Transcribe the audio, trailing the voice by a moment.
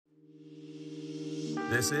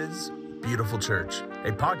This is Beautiful Church,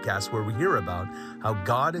 a podcast where we hear about how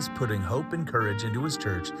God is putting hope and courage into his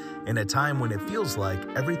church in a time when it feels like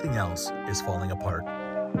everything else is falling apart.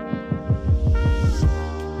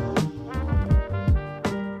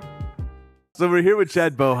 So we're here with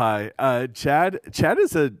Chad Bohi. Chad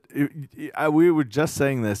is we were just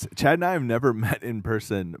saying this. Chad and I have never met in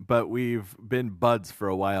person, but we've been buds for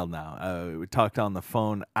a while now. We talked on the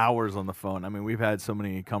phone, hours on the phone. I mean, we've had so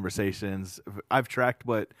many conversations. I've tracked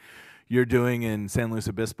what you're doing in San Luis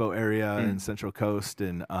Obispo area and Central Coast,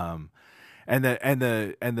 and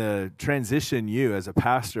the transition you as a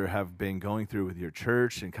pastor have been going through with your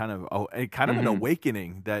church, and kind of an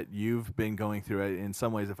awakening that you've been going through in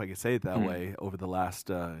some ways, if I could say it that way, over the last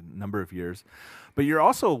number of years. But you're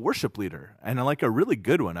also a worship leader, and like a really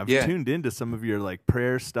good one. I've tuned into some of your like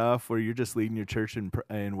prayer stuff where you're just leading your church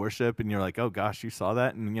in worship, and you're like, oh gosh, you saw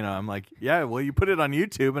that, and I'm like, yeah, well, you put it on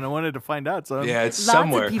YouTube, and I wanted to find out. So it's lots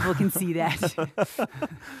somewhere. of people can see that.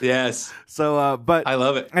 Yes. So, but I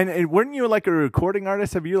love it. And weren't you like a recording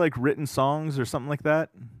artist? Have you like written songs or something like that?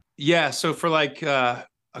 Yeah. So for like a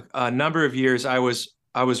number of years, I was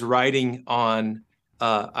writing on.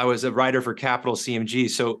 I was a writer for Capital CMG.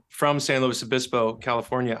 So from San Luis Obispo,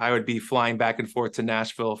 California, I would be flying back and forth to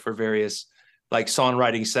Nashville for various like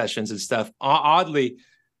songwriting sessions and stuff. Oddly,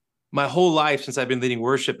 my whole life since I've been leading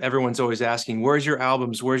worship, everyone's always asking, "Where's your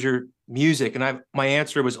albums? Where's your music?" And my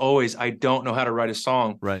answer was always, "I don't know how to write a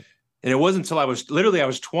song." Right. And it wasn't until I was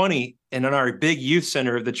 20, and in our big youth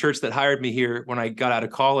center, the church that hired me here when I got out of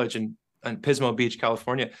college in Pismo Beach,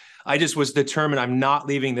 California, I just was determined I'm not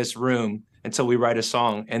leaving this room until we write a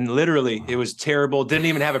song. And literally, it was terrible. Didn't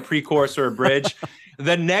even have a pre-chorus or a bridge.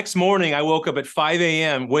 The next morning, I woke up at 5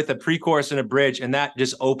 a.m. with a pre-chorus and a bridge, and that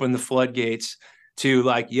just opened the floodgates to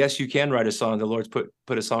like, yes, you can write a song. The Lord's put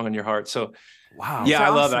a song in your heart. So, wow, yeah, I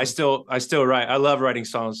love it. I still write. I love writing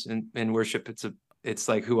songs in worship. It's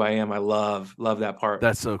like who I am. I love that part.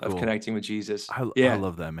 That's so cool. Of connecting with Jesus. I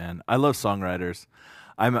love that, man. I love songwriters.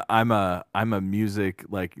 I'm a music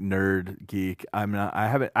like nerd geek. I'm not.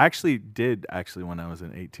 I did when I was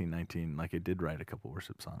in 18, 19. Like I did write a couple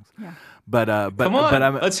worship songs. Yeah. But come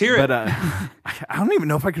on, let's hear it. I don't even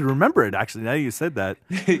know if I could remember it actually. Now you said that.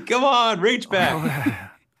 Come on, reach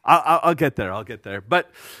back. I'll get there.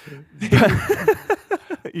 But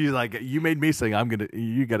you made me sing.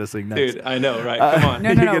 You got to sing next. Dude, I know, right? Come on.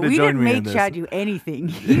 No. We didn't make Chad do anything.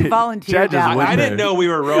 He volunteered. I didn't know we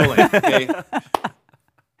were rolling. Okay?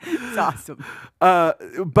 It's awesome.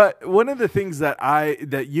 But one of the things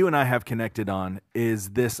that you and I have connected on is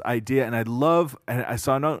this idea, and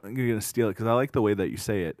so I'm not going to steal it because I like the way that you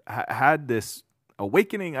say it. Had this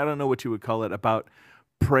awakening, I don't know what you would call it, about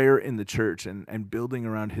prayer in the church and building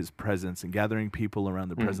around his presence and gathering people around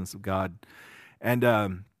the presence of God. And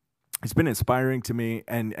it's been inspiring to me,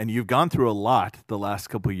 and you've gone through a lot the last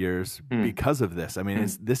couple of years because of this. I mean,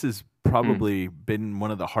 this has probably been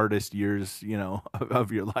one of the hardest years,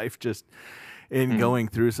 of your life, just in going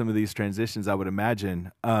through some of these transitions, I would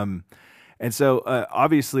imagine. And so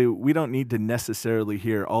obviously we don't need to necessarily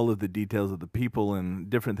hear all of the details of the people and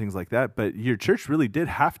different things like that, but your church really did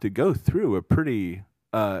have to go through a pretty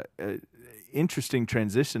interesting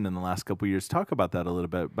transition in the last couple of years. Talk about that a little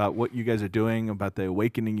bit, about what you guys are doing, about the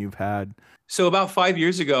awakening you've had. So about 5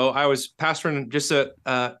 years ago, I was pastoring just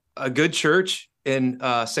a good church in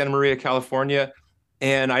Santa Maria, California.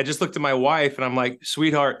 And I just looked at my wife and I'm like,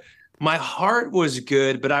 sweetheart, my heart was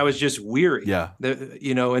good, but I was just weary. Yeah.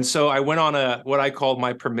 And so I went on what I called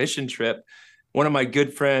my permission trip. One of my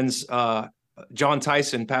good friends, John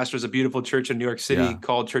Tyson, pastors a beautiful church in New York City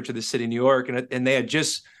called Church of the City, New York. And they had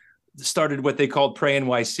just started what they called Pray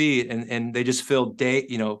NYC, and they just filled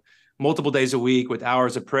multiple days a week with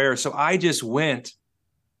hours of prayer. So I just went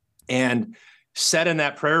and sat in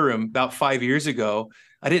that prayer room about 5 years ago.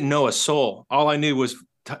 I didn't know a soul. All I knew was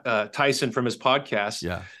Tyson from his podcast.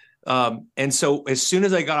 Yeah. And so as soon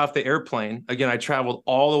as I got off the airplane, again, I traveled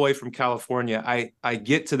all the way from California. I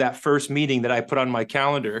get to that first meeting that I put on my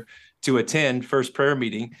calendar to attend, first prayer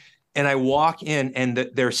meeting. And I walk in and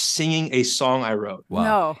they're singing a song I wrote. Wow.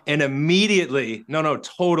 No. And immediately,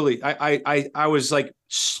 totally. I was like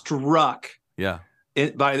struck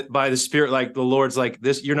by the Spirit. Like the Lord's like,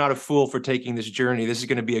 this, you're not a fool for taking this journey. This is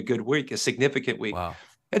going to be a good week, a significant week. Wow.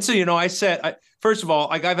 And so, I said, first of all,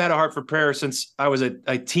 like I've had a heart for prayer since I was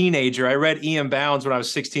a teenager. I read E.M. Bounds when I was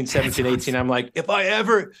 16, 17, 18. I'm like, if I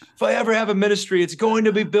ever have a ministry, it's going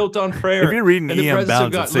to be built on prayer. If you're reading E.M.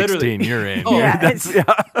 Bounds at 16, you're in.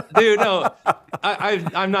 Dude, no,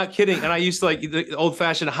 I'm not kidding. And I used to like the old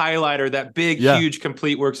fashioned highlighter, that big, huge,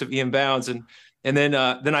 complete works of E.M. Bounds. And And then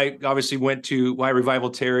I obviously went to Why Revival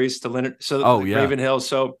Tarries to Leonard, Raven Hill.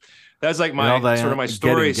 So that's like my sort of my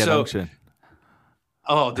story.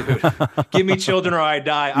 Oh, dude, give me children or I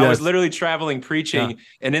die. Yes. I was literally traveling preaching. Yeah.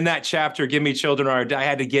 And in that chapter, give me children or I die, I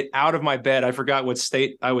had to get out of my bed. I forgot what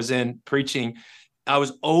state I was in preaching. I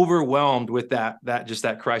was overwhelmed with that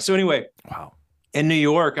cry. So anyway, wow. In New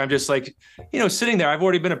York, I'm just like, sitting there. I've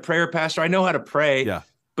already been a prayer pastor. I know how to pray. Yeah.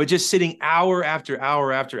 But just sitting hour after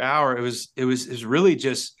hour after hour, it was really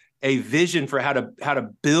just a vision for how to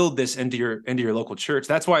build this into your local church.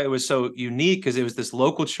 That's why it was so unique, because it was this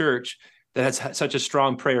local church that has such a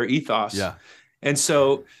strong prayer ethos. Yeah. And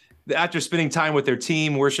so after spending time with their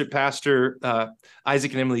team, worship pastor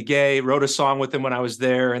Isaac and Emily Gay, wrote a song with them when I was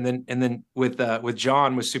there, and then with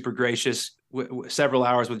John was super gracious. Several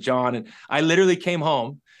hours with John, and I literally came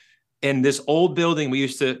home in this old building we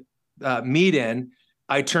used to meet in.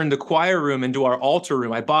 I turned the choir room into our altar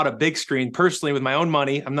room. I bought a big screen personally with my own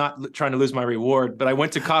money. I'm not trying to lose my reward, but I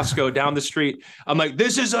went to Costco down the street. I'm like,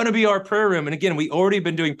 this is going to be our prayer room. And again, we already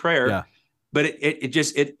been doing prayer, but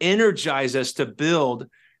it energized us to build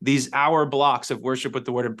these hour blocks of worship with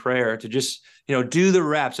the word and prayer, to just, do the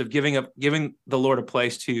reps of giving the Lord a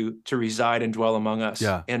place to reside and dwell among us,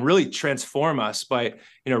 and really transform us by,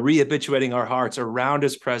 rehabituating our hearts around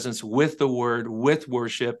his presence with the word, with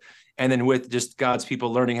worship, and then with just God's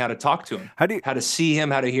people learning how to talk to him, how to see him,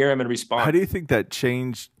 how to hear him and respond. How do you think that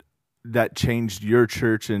changed your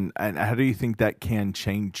church, and how do you think that can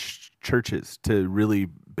change churches to really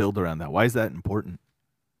build around that? Why is that important?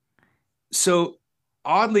 So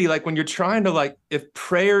oddly, like when you're trying to, if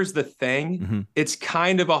prayer's the thing, it's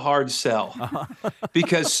kind of a hard sell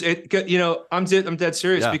because I'm dead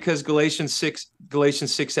serious, because Galatians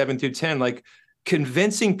 6:7-10,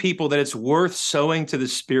 convincing people that it's worth sowing to the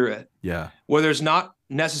Spirit, where there's not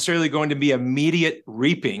necessarily going to be immediate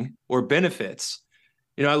reaping or benefits.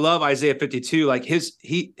 I love Isaiah 52.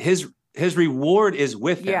 His reward is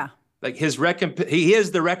with him. Like his recompense, he is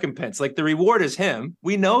the recompense. Like the reward is him.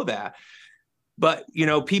 We know that. But,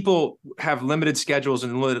 people have limited schedules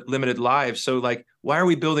and limited lives. So why are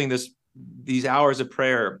we building these hours of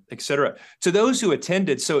prayer, et cetera? To those who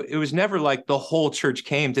attended, so it was never like the whole church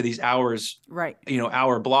came to these hours, right?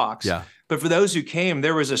 Hour blocks. Yeah. But for those who came,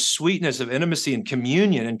 there was a sweetness of intimacy and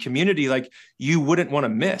communion and community like you wouldn't want to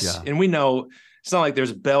miss. Yeah. And we know it's not like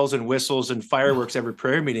there's bells and whistles and fireworks every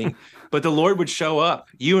prayer meeting, but the Lord would show up.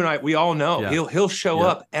 You and I, we all know he'll show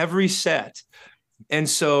up every set. And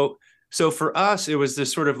so for us, it was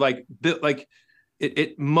this sort of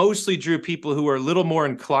it mostly drew people who were a little more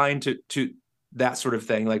inclined to that sort of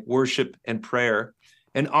thing, like worship and prayer.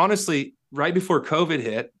 And honestly, right before COVID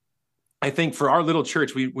hit, I think for our little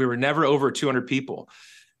church, we were never over 200 people.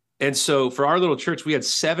 And so for our little church, we had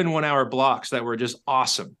 7 1-hour blocks that were just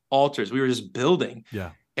awesome altars. We were just building.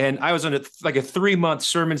 Yeah. And I was on a 3-month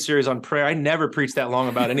sermon series on prayer. I never preached that long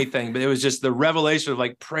about anything, but it was just the revelation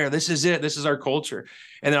of prayer. This is it. This is our culture.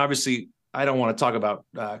 And then obviously I don't want to talk about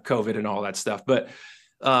COVID and all that stuff, but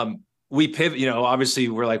we pivot, obviously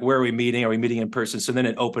we're where are we meeting? Are we meeting in person? So then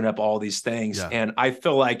it opened up all these things. Yeah. And I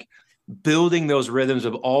feel like building those rhythms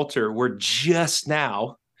of altar, we're just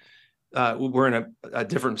now, we're in a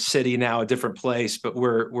different city now, a different place, but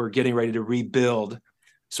we're getting ready to rebuild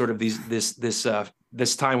sort of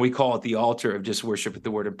this time we call it the altar of just worship with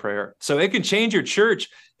the word and prayer. So it can change your church.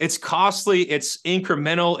 It's costly. It's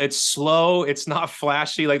incremental. It's slow. It's not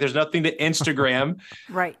flashy. There's nothing to Instagram.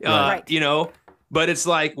 Right. But it's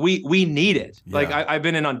we need it. Yeah. I've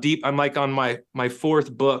been on deep. I'm on my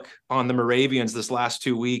 4th book on the Moravians this last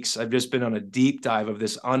 2 weeks. I've just been on a deep dive of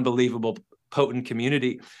this unbelievable, potent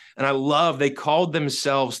community. And I love, they called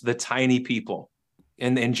themselves the tiny people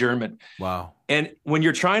in German. Wow. And when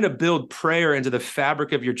you're trying to build prayer into the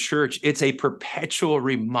fabric of your church, it's a perpetual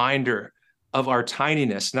reminder of our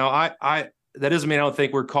tininess. Now, I that doesn't mean I don't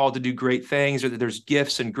think we're called to do great things or that there's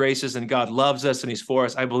gifts and graces and God loves us and he's for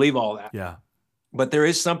us. I believe all that. Yeah. But there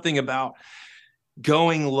is something about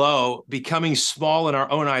going low, becoming small in our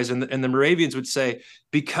own eyes. And the Moravians would say,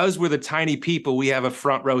 because we're the tiny people, we have a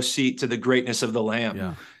front row seat to the greatness of the Lamb.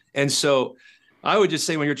 Yeah. And so I would just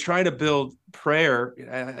say when you're trying to build prayer,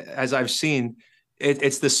 as I've seen,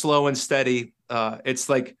 it's the slow and steady. It's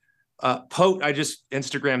I just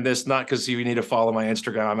Instagrammed this, not because you need to follow my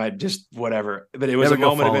Instagram. I might just whatever, but it was a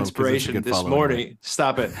moment of inspiration this morning.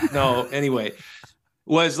 Stop it. No, anyway,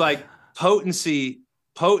 was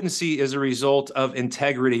potency is a result of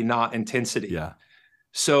integrity, not intensity. Yeah.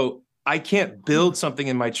 So I can't build something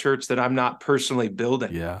in my church that I'm not personally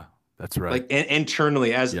building. Yeah. That's right.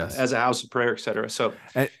 Internally as a house of prayer, et cetera. So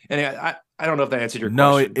anyway, I don't know if that answered your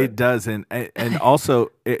no, question. it doesn't. And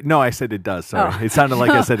also, no, I said it does. Sorry. Oh. It sounded like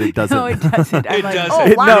I said it doesn't. No, it doesn't. I'm It like,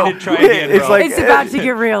 doesn't. oh, wow. No, you need to try again, it's bro. like It's about to get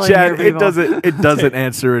real Chad, in here, people. it doesn't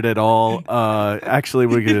answer it at all. Actually,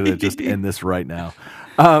 we're going to just end this right now.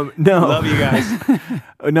 No, Love you guys.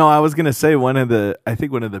 No, I was going to say I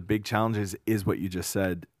think one of the big challenges is what you just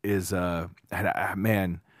said is,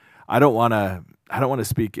 man, I don't want to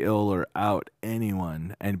speak ill or out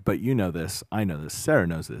anyone. But you know this, I know this, Sarah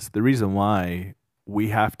knows this. The reason why we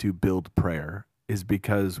have to build prayer is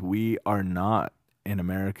because we are not in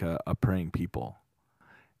America a praying people.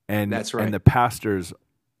 And that's right. And the pastors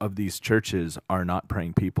of these churches are not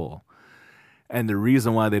praying people. And the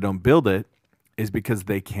reason why they don't build it is because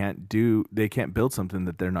they can't build something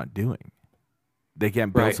that they're not doing. They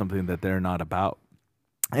can't build something that they're not about.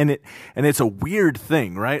 And it's a weird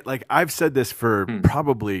thing, right? Like I've said this for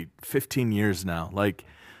probably 15 years now. Like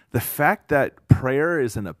the fact that prayer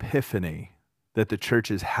is an epiphany that the church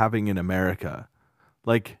is having in America,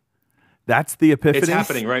 like that's the epiphany. It's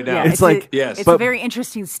happening right now. Yeah, it's like it's a very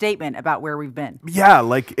interesting statement about where we've been. Yeah,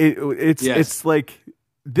 like it's like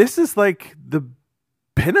this is like the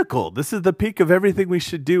pinnacle. This is the peak of everything we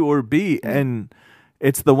should do or be, and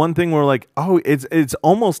it's the one thing where like, oh, it's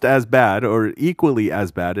almost as bad or equally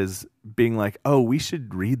as bad as being like, oh, we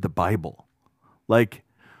should read the Bible. Like,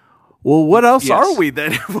 well, what else are we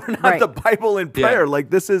then if we're not the Bible and prayer? Like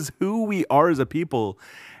this is who we are as a people.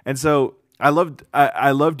 And so I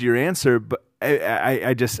loved your answer, but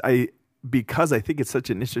I because I think it's such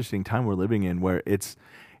an interesting time we're living in where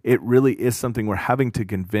it really is something we're having to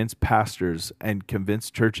convince pastors and convince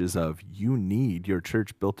churches of. You need your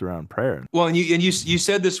church built around prayer. Well, and you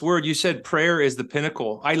said this word. You said prayer is the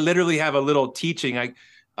pinnacle. I literally have a little teaching.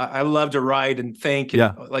 I love to write and think,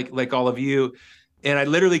 like all of you. And I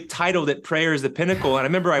literally titled it "Prayer is the Pinnacle." And I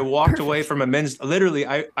remember I walked away from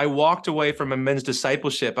I walked away from a men's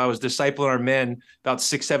discipleship. I was discipling our men about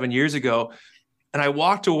 6-7 years ago, and I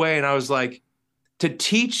walked away and I was like, to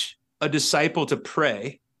teach a disciple to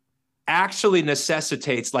pray actually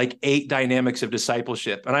necessitates like 8 dynamics of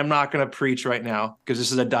discipleship. And I'm not going to preach right now because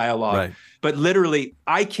this is a dialogue. Right. But literally,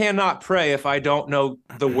 I cannot pray if I don't know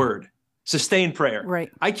the word. Sustained prayer.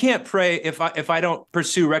 Right. I can't pray if I don't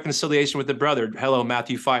pursue reconciliation with the brother. Hello,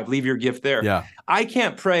 Matthew 5. Leave your gift there. Yeah. I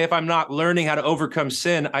can't pray if I'm not learning how to overcome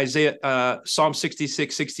sin. Psalm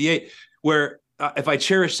 66, 68, where if I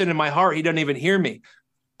cherish sin in my heart, he doesn't even hear me.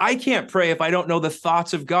 I can't pray if I don't know the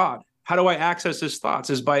thoughts of God. How do I access his thoughts?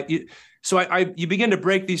 You begin to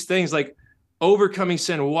break these things like overcoming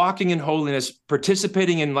sin, walking in holiness,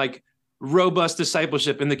 participating in like robust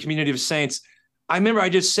discipleship in the community of saints. I remember I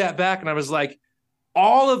just sat back and I was like,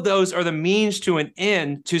 all of those are the means to an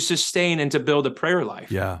end to sustain and to build a prayer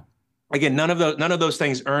life. Yeah. Again, none of those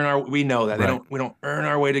things we know that we don't earn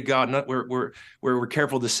our way to God. We're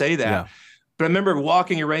careful to say that. Yeah. But I remember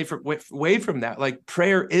walking away from that. Like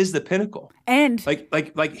prayer is the pinnacle. And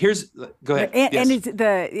like here's go ahead. And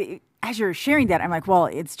it's as you're sharing that, I'm like, well,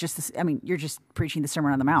 it's just this, I mean, you're just preaching the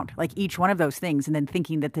Sermon on the Mount, like each one of those things, and then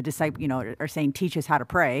thinking that the disciple, are saying, teach us how to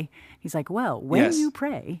pray. He's like, well, when you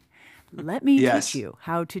pray, let me teach you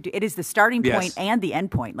how to do. It is the starting point and the end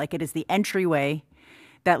point. Like it is the entryway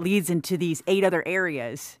that leads into these 8 other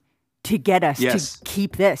areas to get us to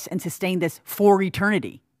keep this and sustain this for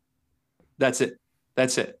eternity. That's it.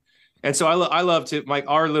 And so I love to, like,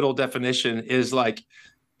 our little definition is like,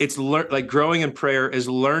 it's like growing in prayer is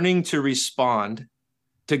learning to respond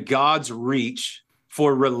to God's reach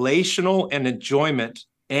for relational and enjoyment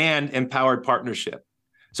and empowered partnership.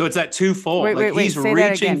 So it's that twofold. He's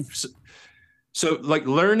reaching. So like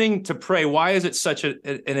learning to pray, why is it such an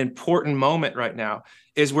important moment right now?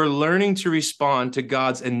 Is we're learning to respond to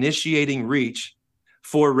God's initiating reach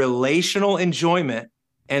for relational enjoyment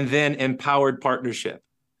and then empowered partnership.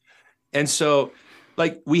 And so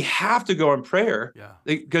like we have to go in prayer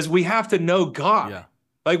because we have to know God. Yeah.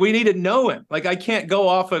 Like we need to know him. Like I can't go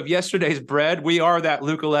off of yesterday's bread. We are that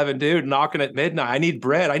Luke 11 dude knocking at midnight. I need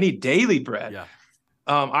bread. I need daily bread. Yeah.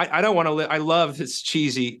 I don't want to live. I love this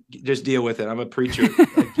cheesy, just deal with it. I'm a preacher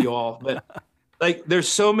like you all, but like there's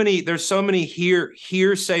so many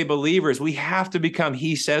hearsay believers. We have to become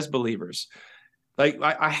he says believers. Like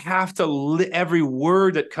I have to every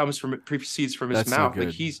word that comes from it proceeds from his mouth.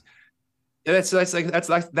 So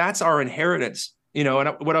like that's our inheritance,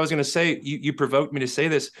 And what I was going to say, you provoked me to say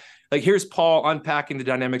this. Like here's Paul unpacking the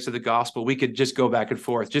dynamics of the gospel. We could just go back and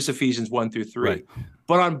forth, just Ephesians 1-3. Right.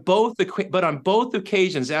 But on both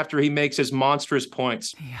occasions, after he makes his monstrous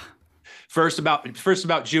points, First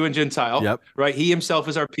about Jew and Gentile, Yep. right? He himself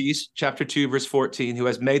is our peace, chapter 2, verse 14, who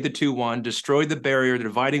has made the two one, destroyed the barrier, the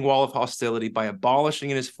dividing wall of hostility by abolishing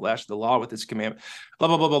in his flesh the law with its commandment, blah,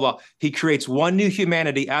 blah, blah, blah, blah. He creates one new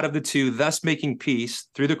humanity out of the two, thus making peace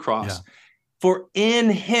through the cross. Yeah. For in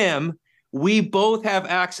him, we both have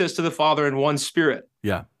access to the Father in one spirit.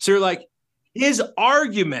 Yeah. So you're like, his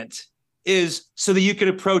argument is so that you can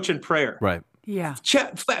approach in prayer. Right. Yeah.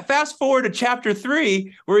 Fast forward to chapter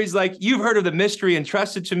 3, where he's like, you've heard of the mystery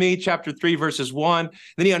entrusted to me, chapter 3, verses 1.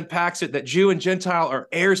 Then he unpacks it that Jew and Gentile are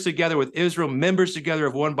heirs together with Israel, members together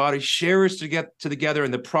of one body, sharers together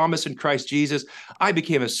in the promise in Christ Jesus. I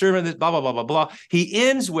became a servant of this, blah, blah, blah, blah, blah. He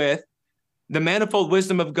ends with the manifold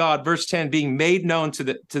wisdom of God, verse 10, being made known to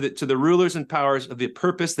the rulers and powers of the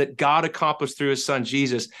purpose that God accomplished through his son,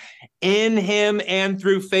 Jesus. In him and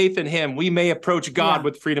through faith in him, we may approach God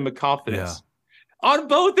with freedom and confidence. Yeah. On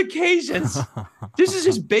both occasions, this is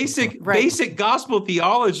just basic gospel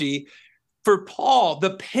theology. For Paul,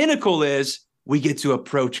 the pinnacle is we get to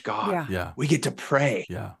approach God. Yeah. We get to pray.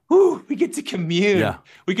 Yeah. Woo, we get to commune. Yeah.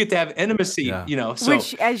 We get to have intimacy, you know. So.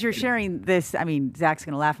 Which, as you're sharing this, I mean, Zach's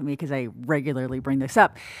going to laugh at me because I regularly bring this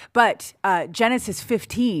up. But Genesis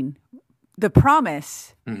 15, the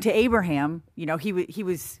promise to Abraham, you know, he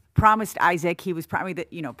was promised Isaac. He was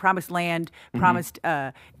promised land, promised,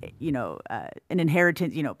 an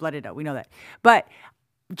inheritance, blah, blah, blah. We know that. But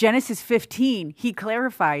Genesis 15, he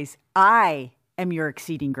clarifies, I am your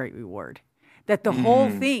exceeding great reward. That the whole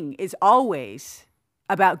thing is always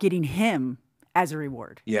about getting him as a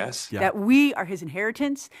reward. Yes. Yeah. That we are his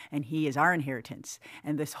inheritance and he is our inheritance.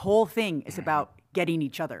 And this whole thing is about getting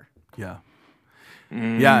each other. Yeah.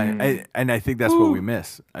 Yeah. And I think that's what we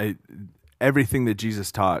miss. Everything that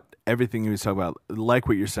Jesus taught, everything he was talking about, like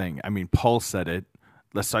what you're saying. I mean, Paul said it.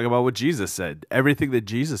 Let's talk about what Jesus said. Everything that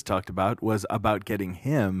Jesus talked about was about getting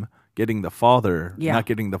him, getting the Father, not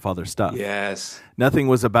getting the Father's stuff. Yes. Nothing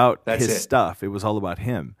was about his stuff. It was all about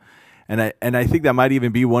him. And I think that might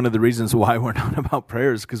even be one of the reasons why we're not about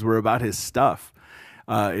prayers, because we're about his stuff.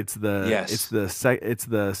 It's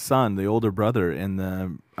the son, the older brother in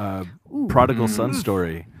the prodigal son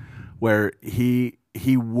story, where he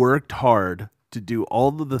worked hard to do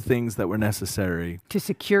all of the things that were necessary to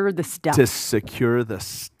secure the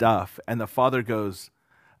stuff. And the father goes,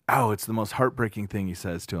 oh, it's the most heartbreaking thing he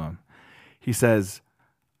says to him. He says,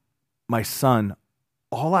 my son,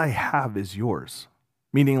 all I have is yours.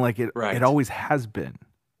 Meaning like it always has been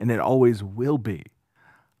and it always will be.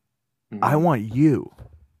 I want you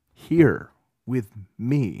here with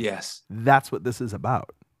me. Yes. That's what this is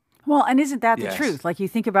about. Well, and isn't that the truth? Like you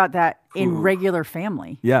think about that in regular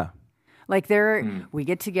family. Yeah. Like we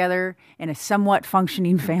get together in a somewhat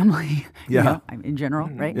functioning family. Yeah. In general,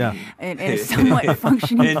 right? Yeah. In a somewhat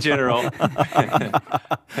functioning in general.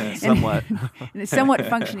 Somewhat. In a somewhat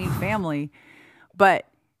functioning family. But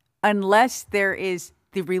unless there is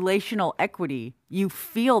the relational equity, you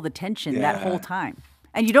feel the tension that whole time.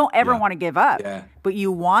 And you don't ever want to give up. Yeah. But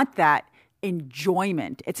you want that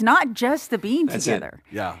enjoyment. It's not just the being together.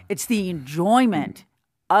 Yeah. It's the enjoyment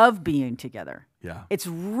of being together. Yeah. It's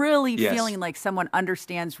really feeling like someone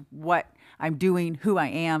understands what I'm doing, who I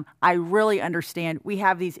am. I really understand. We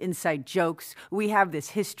have these inside jokes. We have this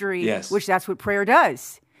history, which that's what prayer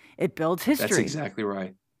does. It builds history. That's exactly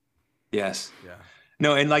right. Yes. Yeah.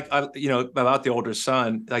 No, and like, about the older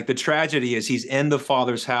son, like the tragedy is he's in the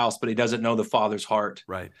father's house, but he doesn't know the father's heart.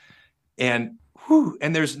 Right. And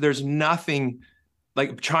there's nothing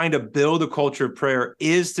like trying to build a culture of prayer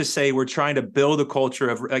is to say we're trying to build a culture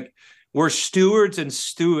of like, we're stewards and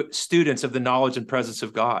students of the knowledge and presence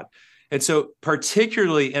of God. And so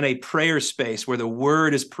particularly in a prayer space where the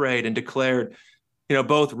word is prayed and declared,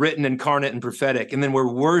 both written, incarnate, and prophetic, and then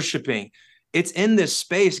we're worshiping, it's in this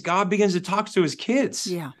space God begins to talk to his kids.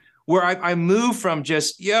 Yeah. Where I move from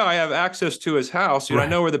just, I have access to his house. I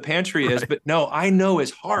know where the pantry is, but no, I know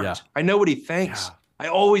his heart. Yeah. I know what he thinks. Yeah. I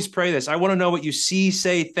always pray this. I want to know what you see,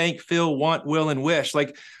 say, think, feel, want, will, and wish.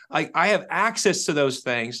 Like I have access to those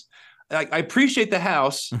things. I appreciate the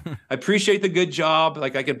house. I appreciate the good job.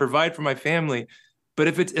 Like I can provide for my family. But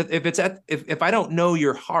if I don't know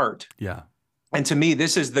your heart, and to me,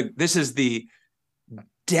 this is the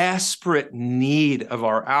desperate need of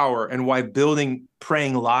our hour, and why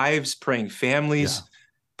praying lives, praying families,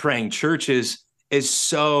 praying churches is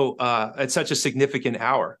so it's such a significant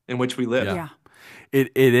hour in which we live. Yeah.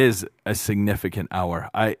 It is a significant hour.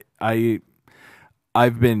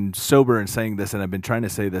 I've been sober in saying this, and I've been trying to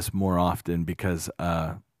say this more often because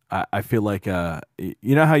I feel like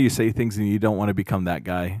you know how you say things and you don't want to become that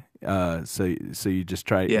guy, so you just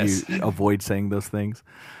try you avoid saying those things.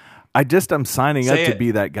 I'm signing up Say to it.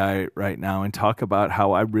 be that guy right now and talk about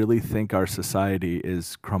how I really think our society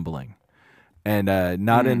is crumbling. And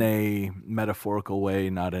not in a metaphorical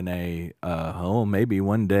way, not in a, maybe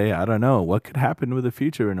one day, I don't know, what could happen with the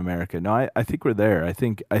future in America? No, I think we're there. I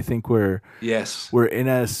think we're in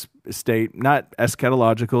a state, not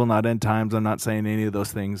eschatological, not end times. I'm not saying any of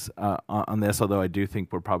those things on this, although I do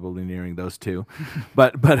think we're probably nearing those too.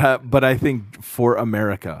 but I think for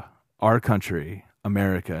America, our country,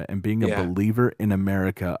 America, and being a believer in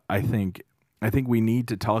America, I think we need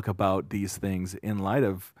to talk about these things in light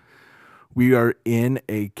of we are in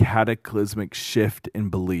a cataclysmic shift in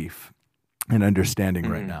belief and understanding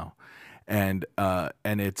right now. And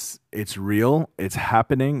it's real. It's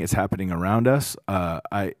happening around us.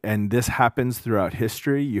 And this happens throughout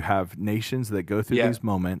history. You have nations that go through these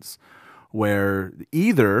moments where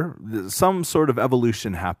either some sort of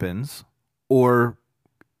evolution happens or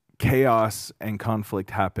chaos and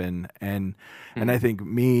conflict happen. And I think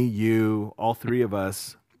me, you, all three of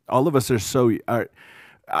us, all of us are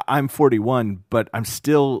I'm 41, but I'm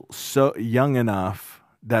still so young enough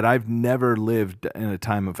that I've never lived in a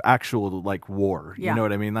time of actual like war. You know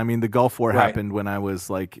what I mean? I mean, the Gulf War happened when I was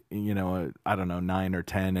like, I don't know, 9 or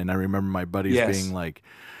 10. And I remember my buddies being like,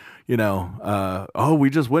 we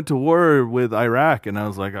just went to war with Iraq. And I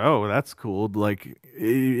was like, oh, that's cool. Like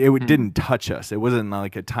it didn't touch us. It wasn't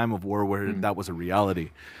like a time of war where that was a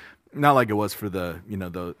reality. Not like it was for the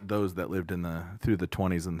those that lived through the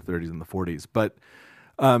 20s and the 30s and the 40s. But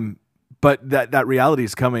that reality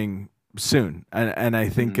is coming soon, and I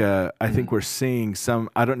think we're seeing some.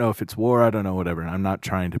 I don't know if it's war. I don't know, whatever. And I'm not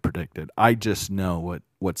trying to predict it. I just know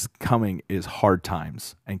what's coming is hard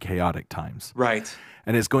times and chaotic times. Right.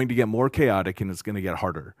 And it's going to get more chaotic, and it's going to get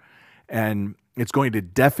harder, and it's going to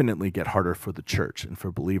definitely get harder for the church and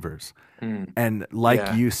for believers. And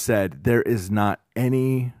like you said, there is not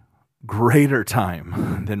any greater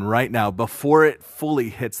time than right now before it fully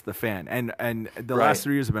hits the fan. And the last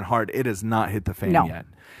 3 years have been hard. It has not hit the fan yet.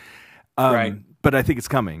 But I think it's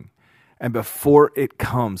coming. And before it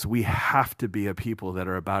comes, we have to be a people that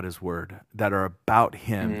are about his word, that are about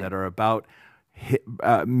him, that are about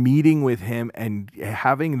meeting with him and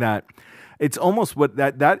having that. It's almost what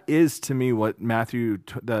that is to me, what Matthew,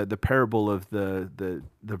 the parable of the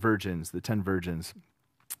virgins, the 10 virgins,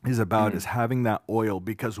 is about, is having that oil,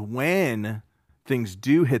 because when things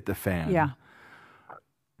do hit the fan,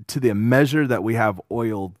 to the measure that we have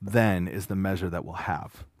oil then is the measure that we'll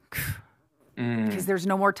have. Because there's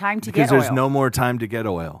no more time to get oil. Because there's no more time to get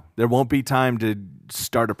oil. There won't be time to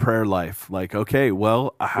start a prayer life. Like, okay,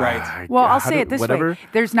 well, well, I'll say it this way.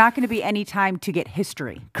 There's not going to be any time to get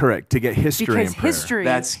history. Correct. To get history because in prayer. history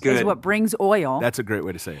That's good. is what brings oil. That's a great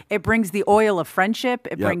way to say it. It brings the oil of friendship.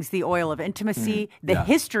 It brings the oil of intimacy. The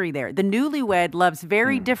history there. The newlywed loves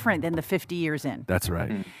very different than the 50 years in. That's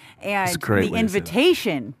right. And the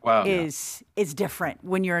invitation is different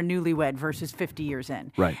when you're a newlywed versus 50 years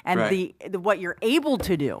in. Right. And the what you're able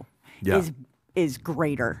to do is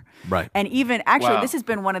greater. Right. And even actually, this has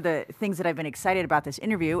been one of the things that I've been excited about this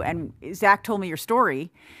interview. And Zach told me your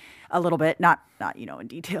story a little bit, not in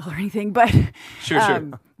detail or anything, but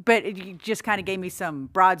sure. But it just kind of gave me some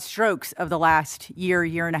broad strokes of the last year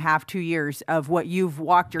and a half, 2 years of what you've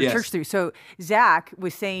walked your church through. So Zach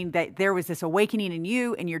was saying that there was this awakening in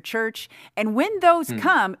you and your church, and when those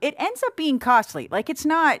come, it ends up being costly. Like it's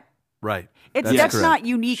not right. That's not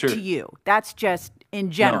unique to you. That's just in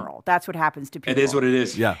general. No. That's what happens to people. It is what it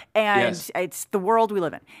is. Yeah. And it's the world we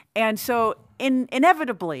live in. And so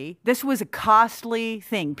inevitably, this was a costly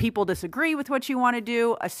thing. People disagree with what you want to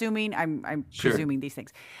do, assuming, I'm presuming these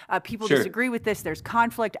things. People disagree with this. There's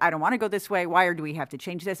conflict. I don't want to go this way. Why do we have to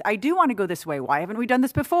change this? I do want to go this way. Why haven't we done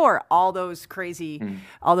this before? All those crazy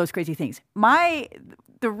things. The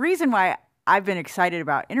reason why I've been excited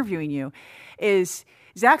about interviewing you is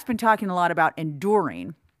Zach's been talking a lot about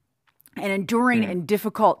enduring in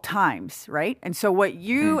difficult times, right? And so what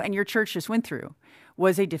you and your church just went through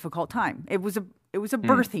was a difficult time. It was a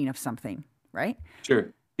birthing of something, right?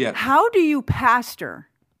 Sure. Yeah. How do you pastor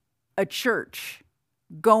a church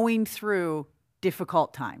going through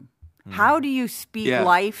difficult time? How do you speak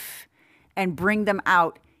life and bring them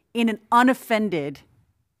out in an unoffended,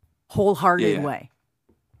 wholehearted way?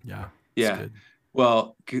 Yeah. Yeah. Good.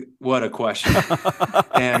 Well, what a question.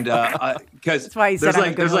 And because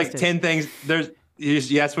there's like 10 things.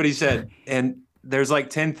 That's what he said. And there's like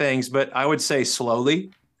 10 things, but I would say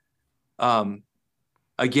slowly. Again,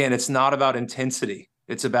 it's not about intensity.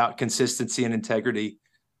 It's about consistency and integrity.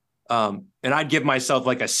 And I'd give myself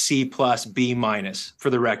like a C+, B- for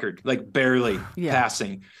the record, like barely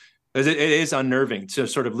passing. Because it is unnerving to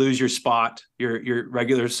sort of lose your spot, your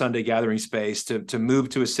regular Sunday gathering space, to move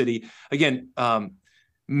to a city. Again,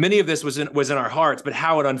 many of this was in our hearts, but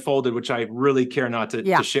how it unfolded, which I really care not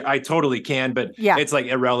to share. I totally can, but it's like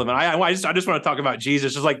irrelevant. I just want to talk about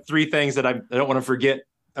Jesus. There's like 3 things that I don't want to forget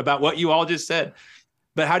about what you all just said.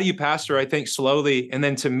 But how do you pastor? I think slowly. And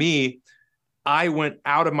then to me, I went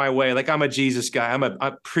out of my way. Like, I'm a Jesus guy.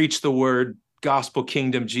 I preach the word, gospel,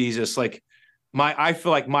 kingdom, Jesus. Like, I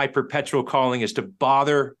feel like my perpetual calling is to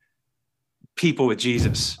bother people with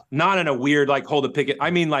Jesus, not in a weird, like, hold a picket.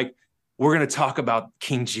 I mean, like, we're going to talk about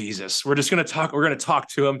King Jesus. We're going to talk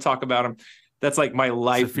to him, talk about him. That's like my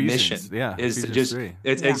life mission. Yeah. Is to just,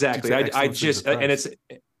 it's exactly. I just, and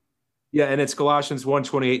it's Colossians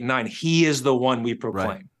 1:28-9. He is the one we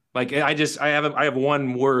proclaim. Right. Like, I have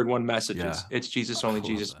one word, one message. Yeah. It's Jesus, only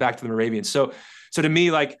Jesus. Back to the Moravians. So to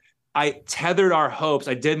me, like, I tethered our hopes.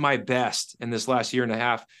 I did my best in this last year and a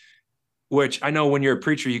half, which I know when you're a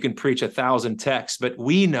preacher, you can preach 1,000 texts, but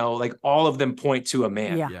we know, like, all of them point to a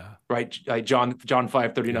man, right? Like John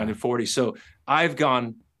 5:39 and 40. So I've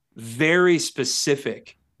gone very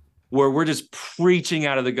specific, where we're just preaching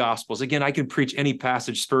out of the Gospels. Again, I can preach any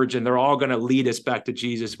passage, Spurgeon. They're all going to lead us back to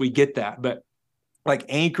Jesus. We get that, but like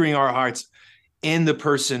anchoring our hearts in the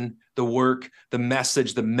person, the work, the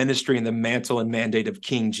message, the ministry, and the mantle and mandate of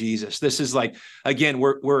King Jesus. This is like, again,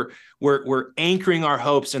 we're anchoring our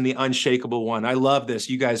hopes in the unshakable one. I love this.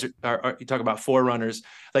 You guys are you talk about forerunners.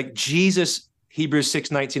 Like, Jesus, Hebrews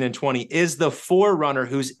 6:19 and 20, is the forerunner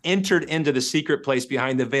who's entered into the secret place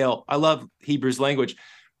behind the veil. I love Hebrews language,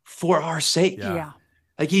 for our sake. Yeah.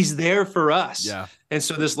 Like, he's there for us. Yeah. And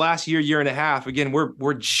so this last year and a half, again,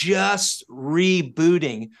 we're just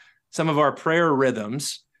rebooting some of our prayer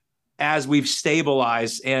rhythms as we've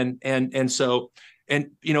stabilized. So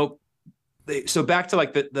back to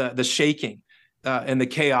like the shaking and the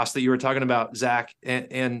chaos that you were talking about, Zach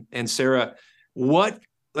and Sarah. What,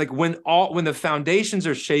 like, when the foundations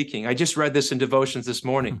are shaking, I just read this in devotions this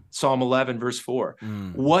morning, Psalm 11, verse 4.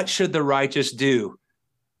 What should the righteous do? ...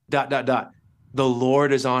 The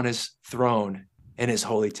Lord is on his throne in his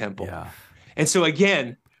holy temple. Yeah. And so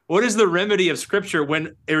again, what is the remedy of Scripture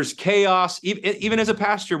when there's chaos, even as a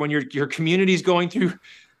pastor, when your community is going through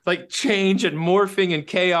like change and morphing and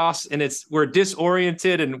chaos, and we're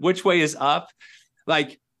disoriented and which way is up?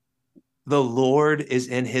 Like, the Lord is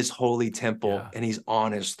in his holy temple and he's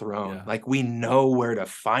on his throne. Yeah. Like, we know where to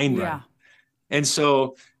find him. And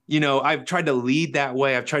so, I've tried to lead that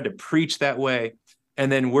way. I've tried to preach that way. And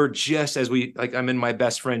then we're just, I'm in my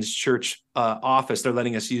best friend's church office. They're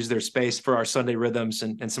letting us use their space for our Sunday rhythms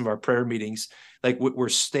and some of our prayer meetings. Like, we're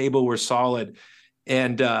stable, we're solid.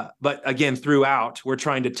 And, but again, throughout, we're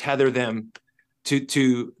trying to tether them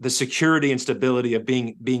to the security and stability of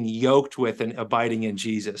being yoked with and abiding in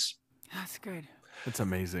Jesus. That's good. That's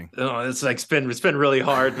amazing. Oh, it's been really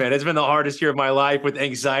hard, man. It's been the hardest year of my life, with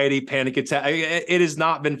anxiety, panic attack. It has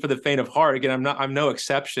not been for the faint of heart. Again, I'm no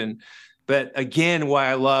exception. But again,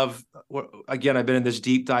 I've been in this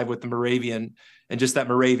deep dive with the Moravian, and just that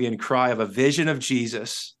Moravian cry of a vision of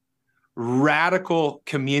Jesus, radical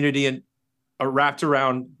community and wrapped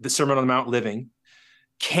around the Sermon on the Mount living,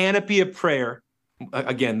 canopy of prayer,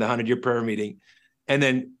 again, the 100-year prayer meeting, and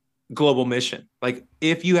then global mission. Like,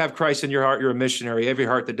 if you have Christ in your heart, you're a missionary. Every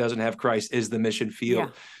heart that doesn't have Christ is the mission field.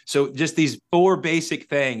 Yeah. So just these 4 basic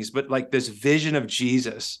things, but like this vision of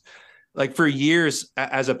Jesus. Like, for years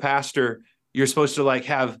as a pastor, you're supposed to like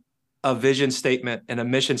have a vision statement and a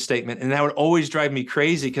mission statement. And that would always drive me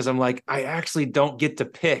crazy, because I'm like, I actually don't get to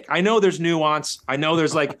pick. I know there's nuance. I know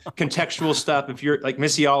there's like contextual stuff. If you're like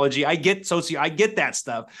missiology, I get that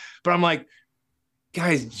stuff. But I'm like,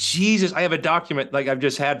 guys, Jesus, I have a document like I've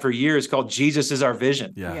just had for years called Jesus is Our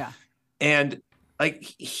Vision. Yeah. And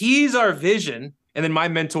like, he's our vision. And then my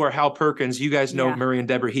mentor, Hal Perkins, you guys know Murray and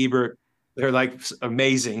Deborah Hebert. They're like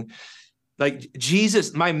amazing. Like,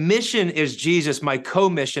 Jesus, my mission is Jesus. My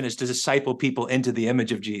co-mission is to disciple people into the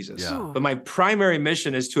image of Jesus. Yeah. But my primary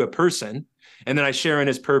mission is to a person, and then I share in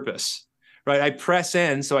his purpose, right? I press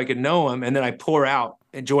in so I can know him, and then I pour out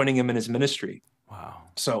and joining him in his ministry. Wow.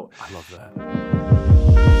 So I love that.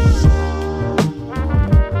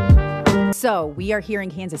 So we are here in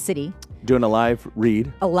Kansas City. Doing a live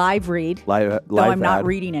read. Live live though I'm not ad.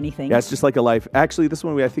 reading anything. Yeah, it's just like a live. Actually, this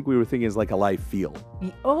one I think we were thinking is like a live feel.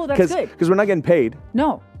 Oh, that's good. Because we're not getting paid.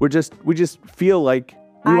 No. We just feel like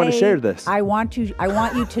we want to share this. I want you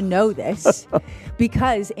to know this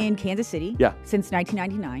because in Kansas City, since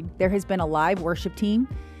 1999, there has been a live worship team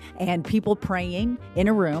and people praying in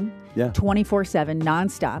a room 24/7,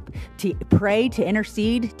 nonstop, to pray, to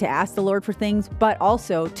intercede, to ask the Lord for things, but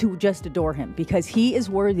also to just adore him, because he is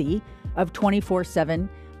worthy of 24/7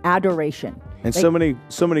 adoration. And so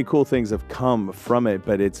many cool things have come from it,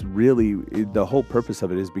 but it's really, the whole purpose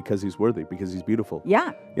of it is because he's worthy, because he's beautiful.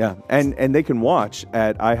 Yeah. Yeah. And they can watch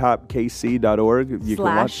at ihopkc.org. You can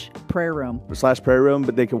watch prayer room. /prayer room,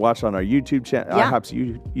 but they can watch on our YouTube channel, IHOP's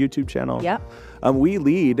YouTube channel. Yep. We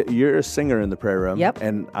lead, you're a singer in the prayer room,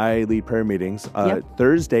 and I lead prayer meetings.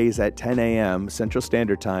 Thursdays at 10 a.m. Central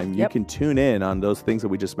Standard Time. You can tune in on those things that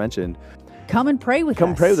we just mentioned. Come and pray with us.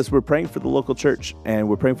 Come pray with us. We're praying for the local church, and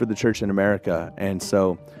we're praying for the church in America. And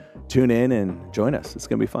so tune in and join us. It's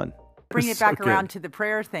going to be fun. Bring it back around to the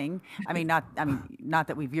prayer thing. Not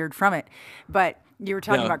that we veered from it, but you were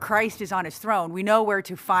talking about Christ is on his throne. We know where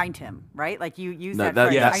to find him, right? Like you use that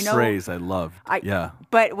phrase. That phrase I loved.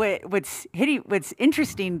 But what's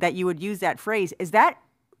interesting that you would use that phrase is that,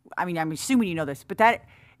 I'm assuming you know this, but that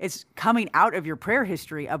is coming out of your prayer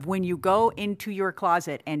history of when you go into your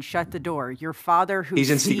closet and shut the door, your Father who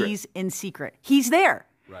sees in secret. He's there.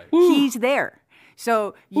 Right. He's there.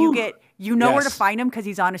 So you know where to find him because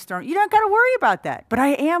he's on his throne. You don't got to worry about that. But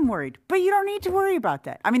I am worried. But you don't need to worry about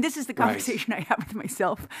that. This is the conversation I have with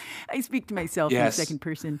myself. I speak to myself in the second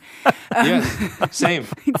person. Yes, same.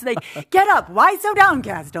 It's like, get up. Why so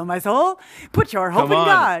downcast, O my soul? Put your hope in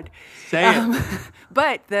God. Say it.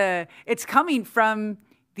 But it's coming from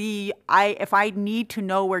if I need to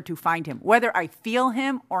know where to find him, whether I feel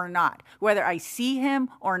him or not, whether I see him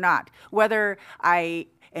or not, whether I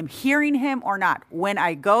am hearing him or not, when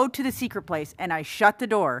I go to the secret place and I shut the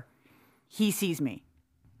door, he sees me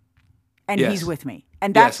and he's with me.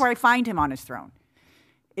 And that's where I find him on his throne,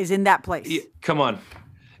 is in that place. Yeah, come on.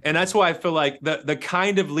 And that's why I feel like the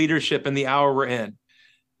kind of leadership in the hour we're in,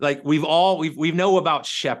 like we know about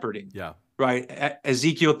shepherding. Yeah. Right.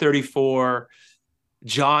 Ezekiel 34,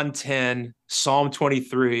 John 10, Psalm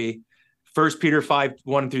 23, 1 Peter 5,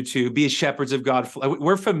 1-2, be shepherds of God.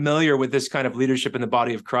 We're familiar with this kind of leadership in the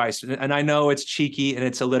body of Christ. And I know it's cheeky and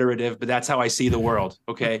it's alliterative, but that's how I see the world,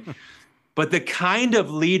 okay? But the kind of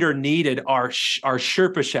leader needed are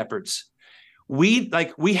Sherpa shepherds. We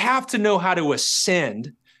have to know how to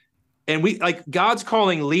ascend. And God's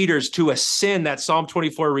calling leaders to ascend that Psalm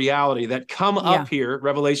 24 reality, that come up here,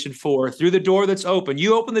 Revelation 4, through the door that's open.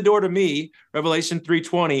 You open the door to me, Revelation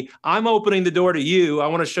 3:20. I'm opening the door to you. I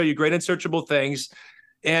want to show you great and searchable things.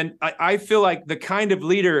 And I feel like the kind of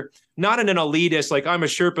leader, not in an elitist, like I'm a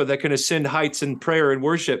Sherpa that can ascend heights in prayer and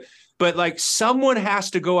worship, but like someone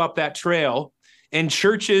has to go up that trail in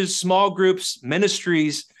churches, small groups,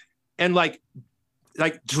 ministries, and like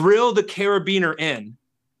drill the carabiner in.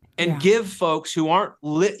 And give folks who aren't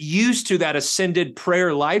used to that ascended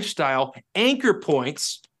prayer lifestyle anchor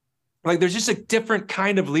points. Like there's just a different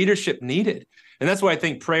kind of leadership needed. And that's why I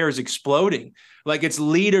think prayer is exploding. Like it's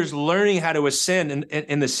leaders learning how to ascend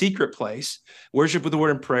in the secret place, worship with the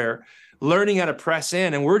word and prayer, learning how to press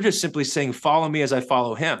in. And we're just simply saying, follow me as I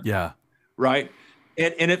follow him. Yeah. Right.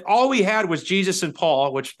 And if all we had was Jesus and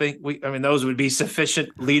Paul, which those would be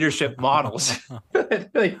sufficient leadership models.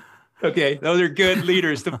 Okay, those are good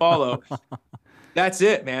leaders to follow. That's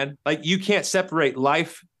it, man. Like you can't separate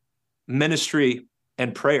life, ministry,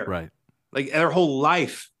 and prayer. Right. Like their whole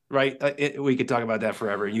life, right? We could talk about that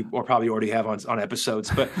forever. You or probably already have on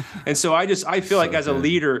episodes. And so I feel like as a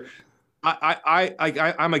leader,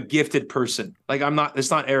 I'm a gifted person. Like it's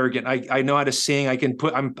not arrogant. I know how to sing.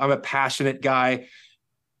 I'm a passionate guy.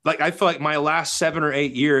 Like I feel like my last 7 or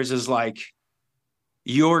 8 years is like,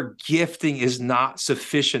 your gifting is not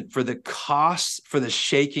sufficient for the cost, for the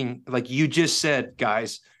shaking, like you just said,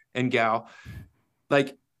 guys and gal,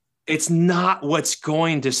 like it's not what's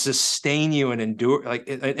going to sustain you and endure.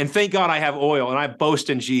 And thank God I have oil and I boast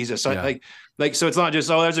in Jesus. So it's not just,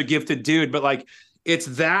 there's a gifted dude, but like, it's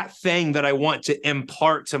that thing that I want to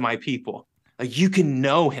impart to my people. Like you can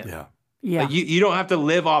know him. Yeah. Yeah. Like you don't have to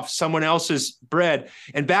live off someone else's bread.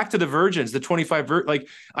 And back to the virgins, the 25,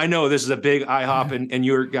 I know this is a big IHOP in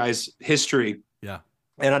your guys' history. Yeah.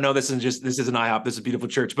 And I know this isn't IHOP, this is a beautiful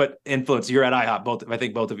church, but influence, you're at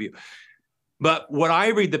IHOP, both of you. But when I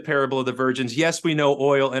read the parable of the virgins, yes, we know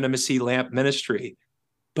oil, intimacy, lamp, ministry,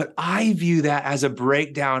 but I view that as a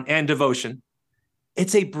breakdown and devotion.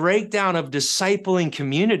 It's a breakdown of discipling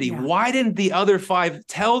community. Yeah. Why didn't the other 5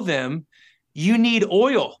 tell them you need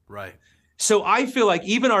oil? Right. So I feel like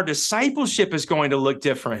even our discipleship is going to look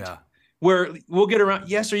different. Yeah. where we'll get around.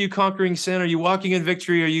 Yes. Are you conquering sin? Are you walking in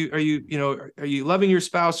victory? Are you loving your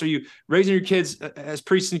spouse? Are you raising your kids as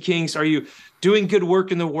priests and kings? Are you doing good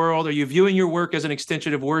work in the world? Are you viewing your work as an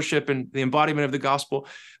extension of worship and the embodiment of the gospel?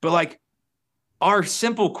 But like, our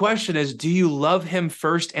simple question is, do you love him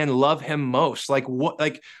first and love him most? Like what,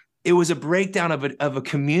 like it was a breakdown of a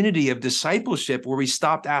community of discipleship where we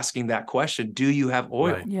stopped asking that question. Do you have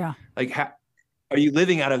oil? Right. Yeah. Like, are you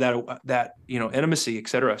living out of that intimacy, et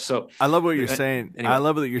cetera? So I love what you're saying. Anyway. I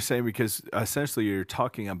love what you're saying, because essentially you're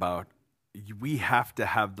talking about, we have to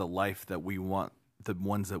have the life that we want the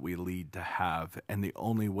ones that we lead to have. And the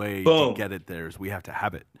only way to get it there is we have to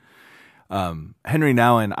have it. Henry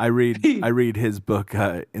Nouwen, I read his book,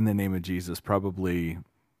 In the Name of Jesus, probably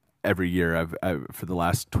every year. I've for the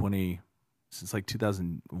last since like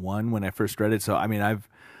 2001 when I first read it. So, I mean,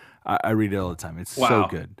 I read it all the time. It's so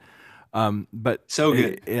good. But so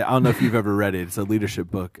good. I don't know if you've ever read it. It's a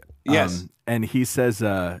leadership book. Yes. And he says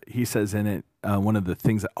in it, one of the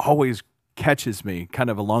things that always catches me, kind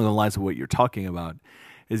of along the lines of what you're talking about,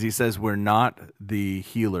 is he says, we're not the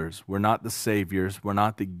healers. We're not the saviors. We're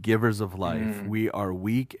not the givers of life. We are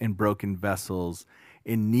weak and broken vessels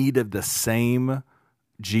in need of the same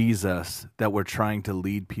Jesus that we're trying to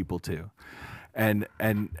lead people to. And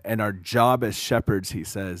our job as shepherds, he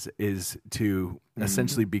says, is to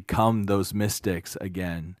essentially become those mystics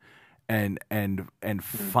again, and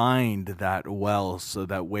find that well, so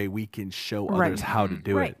that way we can show others how to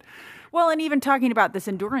do it. Well, and even talking about this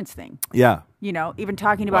endurance thing. Yeah. Even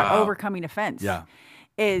talking about overcoming offense. Yeah.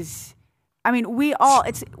 I mean,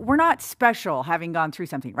 we're not special having gone through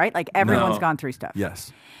something, right? Like everyone's gone through stuff.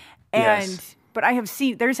 Yes. But I have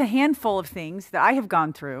seen, there's a handful of things that I have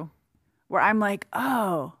gone through where I'm like,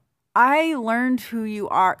 oh, I learned who you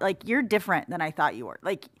are. Like, you're different than I thought you were.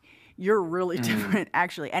 Like, you're really different,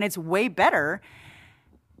 actually. And it's way better.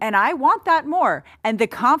 And I want that more. And the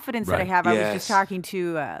confidence that I have, I was just talking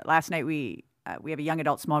to, last night, we have a young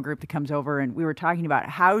adult small group that comes over, and we were talking about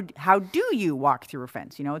how do you walk through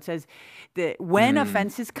offense? It says that when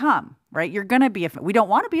offenses come, right, you're going to be, we don't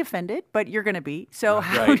want to be offended, but you're going to be. So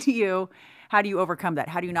how do you overcome that?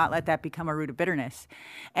 How do you not let that become a root of bitterness?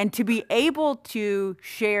 And to be able to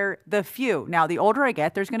share the few. Now, the older I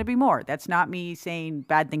get, there's going to be more. That's not me saying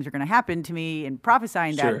bad things are going to happen to me and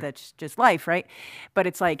prophesying that. That's just life, right? But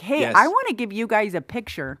it's like, hey, I want to give you guys a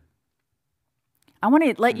picture. I want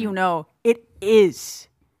to let you know it is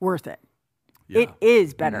worth it. Yeah. It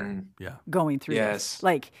is better going through this.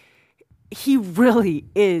 Like, he really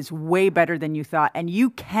is way better than you thought. And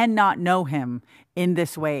you cannot know him in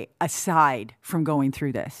this way aside from going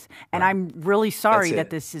through this. And I'm really sorry that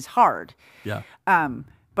this is hard. Yeah.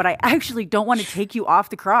 But I actually don't want to take you off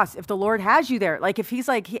the cross if the Lord has you there. Like, if he's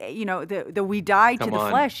like, the we die to the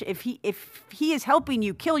flesh, if he is helping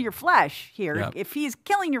you kill your flesh here, if he is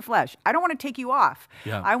killing your flesh, I don't want to take you off.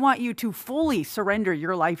 Yeah. I want you to fully surrender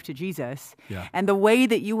your life to Jesus. Yeah. And the way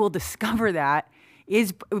that you will discover that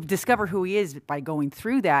is discover who he is by going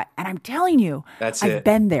through that. And I'm telling you, I've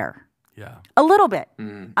been there. Yeah. A little bit.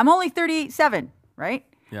 I'm only 37, right?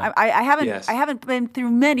 Yeah. I haven't been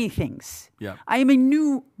through many things. Yeah. I am a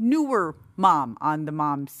newer mom on the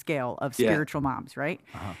mom scale of spiritual moms, right?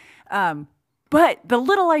 Uh-huh. But the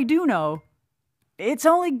little I do know, it's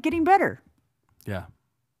only getting better. Yeah.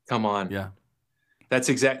 Come on. Yeah.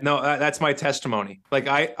 That's my testimony. Like,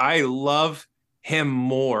 I love him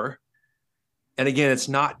more. And again, it's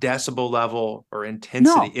not decibel level or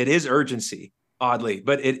intensity. No. It is urgency, oddly,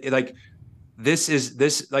 but this is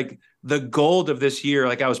the gold of this year.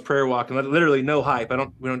 Like, I was prayer walking, literally no hype.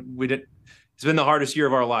 It's been the hardest year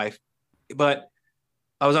of our life, but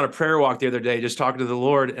I was on a prayer walk the other day, just talking to the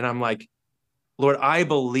Lord. And I'm like, Lord, I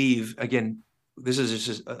believe, again, this is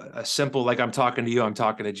just a simple, like, I'm talking to you, I'm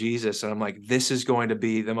talking to Jesus. And I'm like, this is going to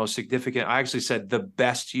be the most significant. I actually said the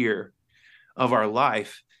best year of our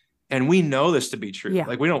life. And we know this to be true. Yeah.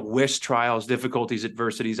 Like, we don't wish trials, difficulties,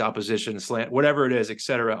 adversities, opposition, slant, whatever it is, et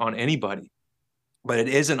cetera, on anybody. But it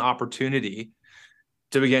is an opportunity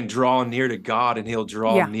to, again, draw near to God, and he'll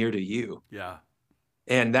draw near to you. Yeah.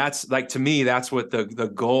 And that's, like, to me, that's what the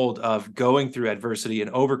gold of going through adversity and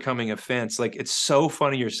overcoming offense. Like, it's so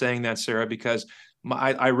funny you're saying that, Sarah, because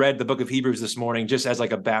I read the book of Hebrews this morning just as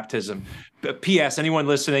like a baptism. But P.S. anyone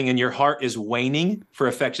listening and your heart is waning for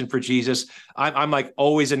affection for Jesus, I'm like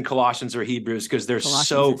always in Colossians or Hebrews because they're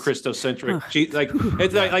so Christocentric.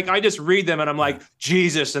 Like I just read them and I'm like,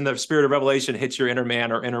 Jesus, and the spirit of revelation hits your inner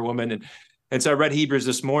man or inner woman. And so I read Hebrews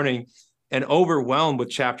this morning, and overwhelmed with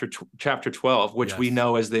chapter 12, which we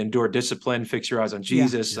know as the endure discipline, fix your eyes on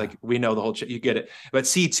Jesus. Like we know the whole, you get it. But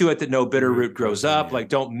see to it that no bitter root grows up. Like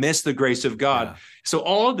don't miss the grace of God. Yeah. So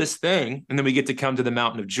all of this thing, and then we get to come to the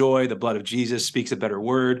mountain of joy. The blood of Jesus speaks a better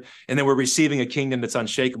word. And then we're receiving a kingdom that's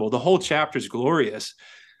unshakable. The whole chapter is glorious.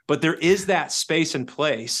 But there is that space and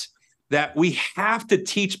place that we have to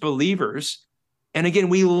teach believers. And again,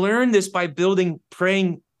 we learn this by building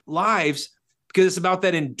praying lives, because it's about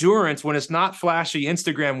that endurance when it's not flashy,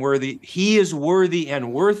 Instagram worthy. He is worthy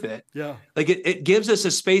and worth it. Yeah. Like it gives us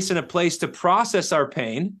a space and a place to process our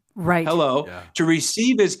pain. Right. Hello. Yeah. To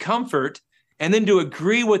receive his comfort, and then to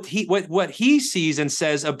agree with what he sees and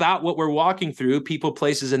says about what we're walking through, people,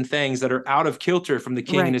 places, and things that are out of kilter from the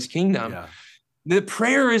King and his kingdom. Yeah. The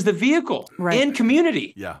prayer is the vehicle in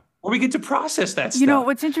community. Yeah. Where we get to process that stuff. You know,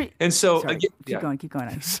 what's interesting. And so, keep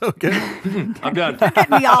going. So good. I'm done.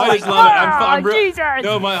 Me all I just love it. Jesus.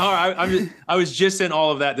 No, my heart. I was just in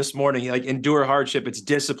all of that this morning. Like endure hardship. It's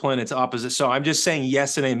discipline. It's opposite. So I'm just saying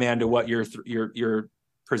yes and amen to what you're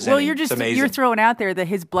presenting. Well, you're throwing out there that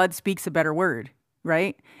his blood speaks a better word,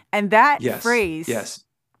 right? And that phrase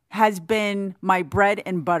has been my bread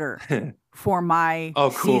and butter for my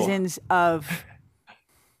seasons of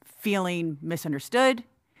feeling misunderstood.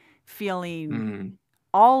 Feeling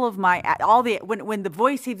when the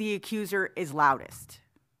voice of the accuser is loudest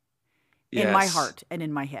in my heart and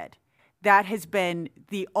in my head. That has been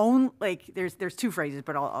the only, like there's two phrases,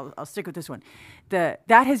 but I'll stick with this one. That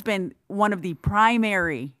has been one of the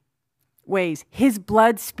primary ways his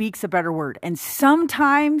blood speaks a better word. And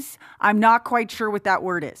sometimes I'm not quite sure what that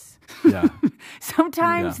word is. Yeah.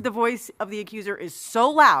 Sometimes the voice of the accuser is so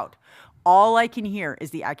loud, all I can hear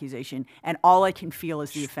is the accusation, and all I can feel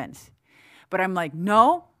is the offense. But I'm like,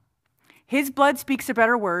 no, his blood speaks a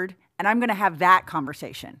better word, and I'm going to have that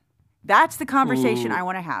conversation. That's the conversation I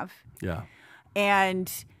want to have. Yeah.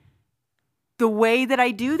 And the way that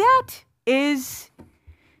I do that is,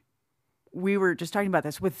 we were just talking about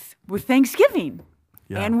this, with Thanksgiving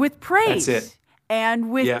and with praise. That's it.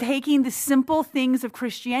 And with taking the simple things of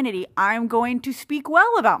Christianity. I'm going to speak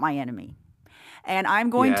well about my enemy. And I'm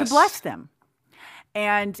going to bless them.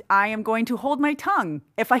 And I am going to hold my tongue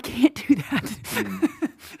if I can't do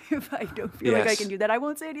that. If I don't feel like I can do that, I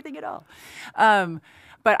won't say anything at all.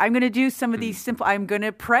 But I'm going to do some of these simple, I'm going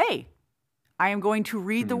to pray. I am going to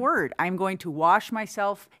read the word. I'm going to wash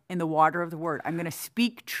myself in the water of the word. I'm going to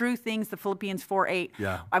speak true things, the Philippians 4:8.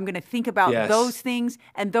 Yeah. I'm going to think about those things.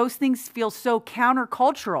 And those things feel so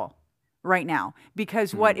countercultural right now.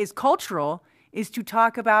 Because what is cultural is to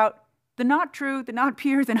talk about the not true, the not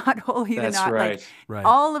pure, the not holy, That's the not right.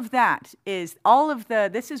 All of that is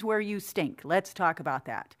this is where you stink. Let's talk about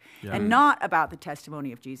that. Yeah. And not about the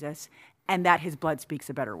testimony of Jesus and that his blood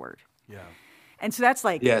speaks a better word. Yeah. And so that's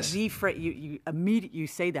like the phrase, you immediately you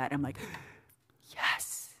say that. I'm like,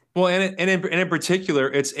 yes. Well, and in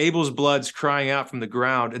particular, it's Abel's blood's crying out from the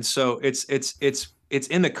ground. And so it's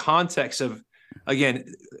in the context of,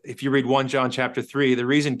 again, if you read 1 John chapter 3, the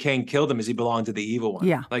reason Cain killed him is he belonged to the evil one.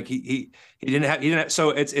 Yeah. Like he didn't have, so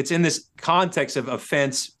it's in this context of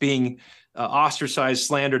offense, being ostracized,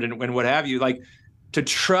 slandered, and what have you. Like, to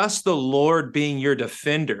trust the Lord being your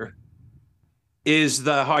defender is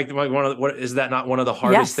that not one of the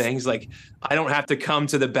hardest things? Like, I don't have to come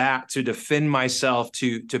to the bat to defend myself,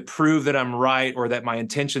 to prove that I'm right or that my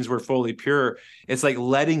intentions were fully pure. It's like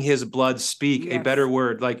letting his blood speak a better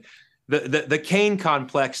word. Like, the Cain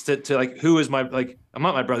complex to like, who is my, like, I'm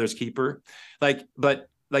not my brother's keeper. Like, but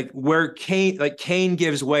like where Cain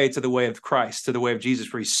gives way to the way of Christ, to the way of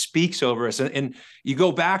Jesus, where he speaks over us. And you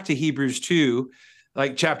go back to Hebrews 2,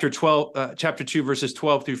 like chapter 2, verses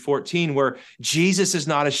 12 through 14, where Jesus is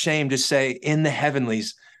not ashamed to say in the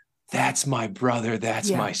heavenlies, that's my brother, that's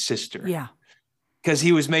my sister. Yeah. Because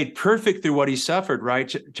he was made perfect through what he suffered,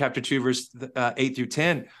 right? Chapter 2, verse 8 through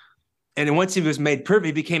 10. And once he was made perfect,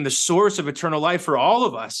 he became the source of eternal life for all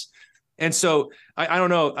of us. And so I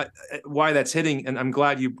don't know why that's hitting, and I'm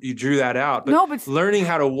glad you drew that out. But learning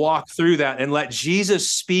how to walk through that and let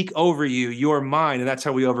Jesus speak over you, your mind, and that's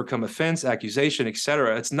how we overcome offense, accusation,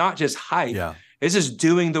 etc. It's not just hype. Yeah. It's just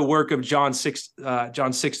doing the work of John 6,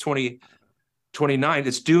 29.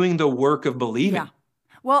 It's doing the work of believing. Yeah.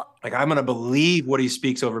 Well, like, I'm going to believe what he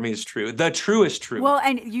speaks over me is true. The truest truth. Well,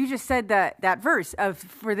 and you just said that verse of,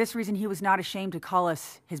 for this reason, he was not ashamed to call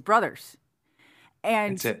us his brothers.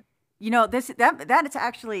 And that's it. You know, that is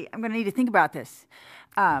actually, I'm going to need to think about this.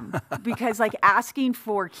 Because like asking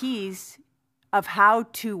for keys of how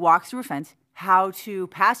to walk through offense, how to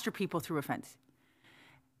pastor people through offense.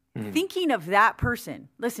 Thinking of that person,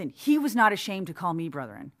 listen, he was not ashamed to call me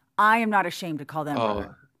brethren. I am not ashamed to call them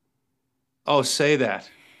brethren. Oh, say that.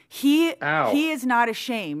 Ow. He is not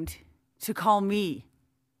ashamed to call me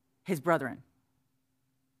his brethren.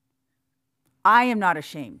 I am not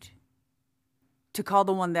ashamed to call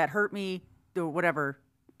the one that hurt me, the whatever,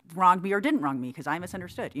 wronged me or didn't wrong me because I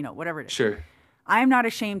misunderstood, whatever it is. Sure. I am not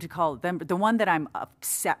ashamed to call them the one that I'm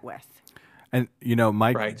upset with. And,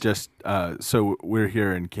 Mike, so we're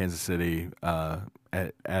here in Kansas City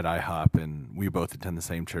at IHOP, and we both attend the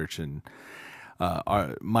same church. And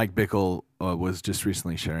Mike Bickle was just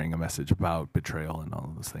recently sharing a message about betrayal and all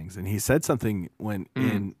of those things. And he said something when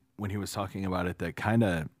he was talking about it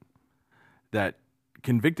that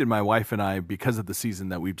convicted my wife and I because of the season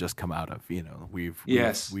that we've just come out of.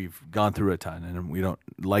 We've gone through a ton, and we don't,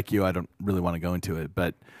 like you, I don't really want to go into it,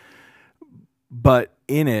 but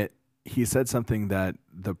in it, he said something that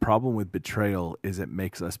the problem with betrayal is it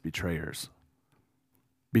makes us betrayers.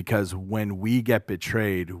 Because when we get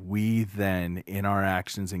betrayed, we then, in our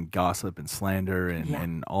actions and gossip and slander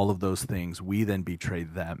and all of those things, we then betray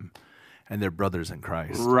them and their brothers in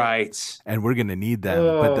Christ. Right. And we're going to need them.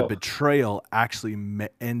 Oh. But the betrayal actually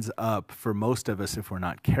ends up, for most of us, if we're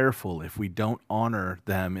not careful, if we don't honor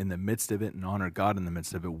them in the midst of it and honor God in the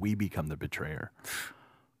midst of it, we become the betrayer.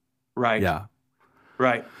 Right. Yeah.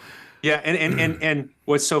 Right. Yeah, and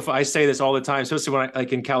what's so I say this all the time, especially when I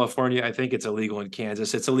in California, I think it's illegal in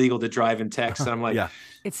Kansas. It's illegal to drive and text, and I'm like,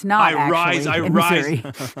 it's not. I rise.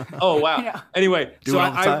 Oh wow. Yeah. Anyway, so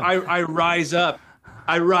I rise up.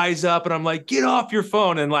 I rise up and I'm like, get off your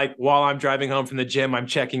phone. And like, while I'm driving home from the gym, I'm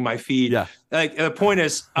checking my feed. Yeah. Like the point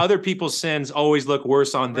is, other people's sins always look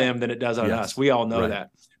worse on them than it does on us. We all know that.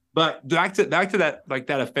 But back to that, like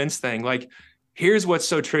that offense thing, like, here's what's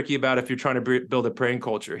so tricky about if you're trying to build a praying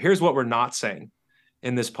culture. Here's what we're not saying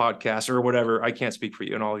in this podcast or whatever. I can't speak for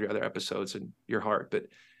you in all your other episodes and your heart, but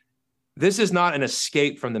this is not an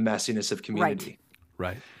escape from the messiness of community.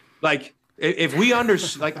 Right. Like if we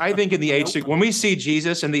like I think in the age when we see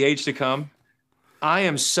Jesus in the age to come, I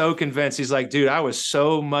am so convinced he's like, dude, I was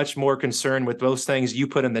so much more concerned with those things you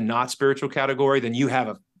put in the not spiritual category than you have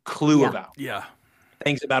a clue about. Yeah.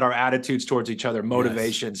 Things about our attitudes towards each other,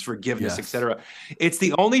 motivations, forgiveness, etc. It's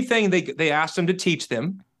the only thing they asked him to teach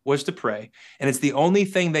them was to pray. And it's the only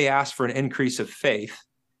thing they asked for an increase of faith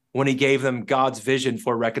when he gave them God's vision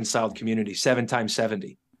for reconciled community, 7 times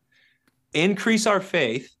 70. Increase our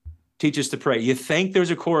faith, teach us to pray. You think there's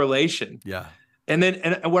a correlation. Yeah. And then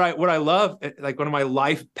and what I love, like one of my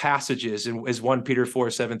life passages is 1 Peter 4,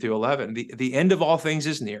 7 through 11. The end of all things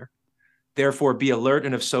is near. Therefore, be alert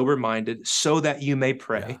and of sober-minded so that you may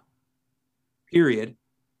pray. Yeah. Period.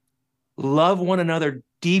 Love one another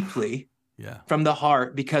deeply from the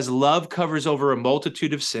heart because love covers over a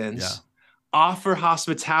multitude of sins. Yeah. Offer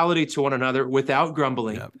hospitality to one another without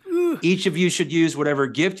grumbling. Yep. Each of you should use whatever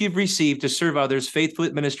gift you've received to serve others, faithfully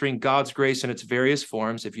administering God's grace in its various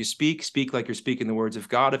forms. If you speak, speak like you're speaking the words of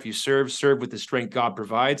God. If you serve, serve with the strength God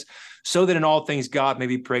provides, so that in all things God may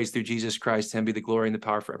be praised through Jesus Christ. To him be the glory and the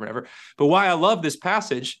power forever and ever. But why I love this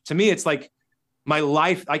passage, to me, it's like my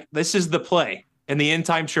life, like this is the play in the end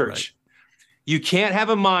time church. Right. You can't have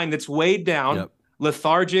a mind that's weighed down,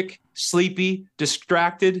 lethargic, sleepy,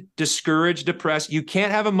 distracted, discouraged, depressed. You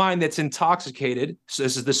can't have a mind that's intoxicated. So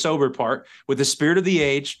this is the sober part, with the spirit of the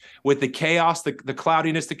age, with the chaos, the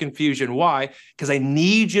cloudiness, the confusion. Why? Because I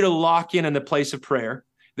need you to lock in the place of prayer.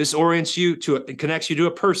 This orients you it connects you to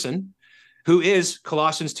a person who is,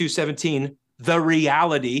 Colossians 2:17, the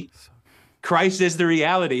reality. Christ is the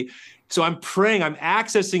reality. So I'm praying, I'm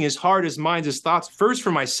accessing his heart, his mind, his thoughts, first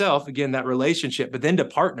for myself, again, that relationship, but then to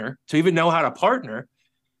partner, to even know how to partner.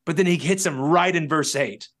 But then he hits him right in verse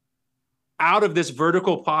 8. Out of this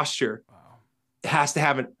vertical posture, it has to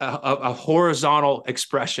have a horizontal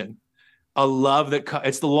expression, a love that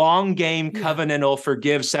it's the long game, covenantal,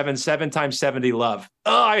 forgive, 7 times 70 love.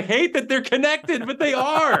 Oh, I hate that they're connected, but they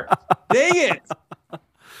are. Dang it.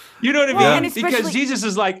 You know what I mean? Because Jesus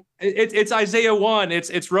is like, it's Isaiah 1,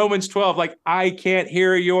 it's Romans 12. Like, I can't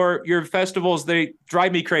hear your festivals. They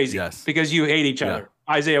drive me crazy because you hate each other.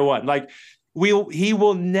 Isaiah 1. Like, he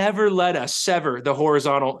will never let us sever the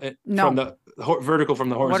horizontal from the vertical from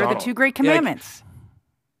the horizontal. What are the 2 great commandments?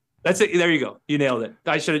 That's it. There you go. You nailed it.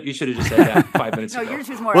 You should have just said that 5 minutes ago. Yours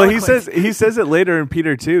was more well, eloquent. he says it later in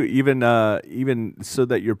Peter too. Even so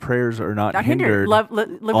that your prayers are not hindered. Live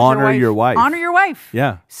honor your wife. Honor your wife.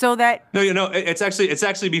 Yeah. So that it's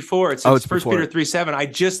actually before. It's 1 Peter 3:7. I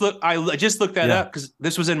just looked that up because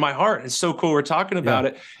this was in my heart. It's so cool. We're talking about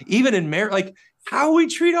it. Even in marriage, like how we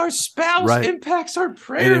treat our spouse impacts our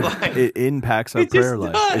prayer life. It impacts our prayer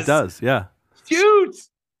life. It does. Yeah. Huge.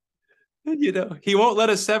 He won't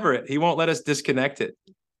let us sever it. He won't let us disconnect it.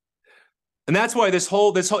 And that's why this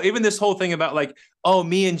whole thing about like, oh,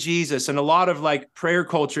 me and Jesus, and a lot of like prayer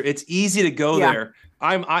culture, it's easy to go there.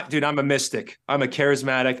 I'm a mystic. I'm a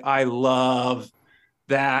charismatic. I love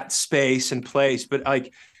that space and place. But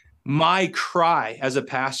like, my cry as a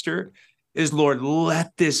pastor is, Lord,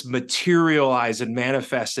 let this materialize and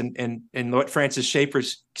manifest. And what Francis Schaeffer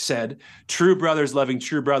said, true brothers loving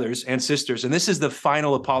true brothers and sisters. And this is the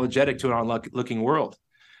final apologetic to an onlooking world.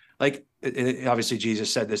 Like, obviously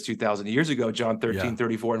Jesus said this 2,000 years ago, John 13,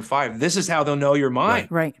 34 and 5. This is how they'll know you're mine.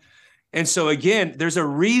 Right. And so again, there's a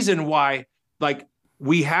reason why, like,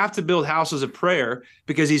 we have to build houses of prayer,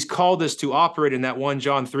 because he's called us to operate in that 1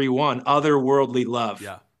 John 3:1, otherworldly love.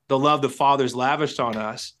 Yeah. The love the Father's lavished on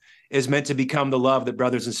us is meant to become the love that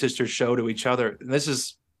brothers and sisters show to each other. And this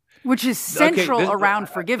is, which is central around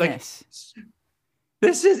forgiveness.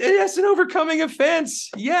 It's an overcoming offense.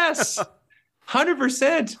 Yes.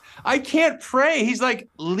 100%. I can't pray. He's like,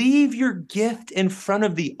 leave your gift in front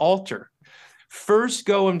of the altar. First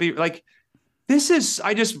go and be like,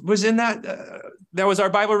 I just was in that. That was our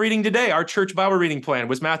Bible reading today. Our church Bible reading plan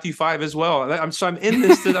was Matthew 5 as well. I'm in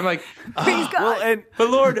this. I'm like, but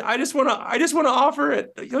Lord, I just want to offer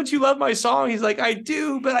it. Don't you love my song? He's like, I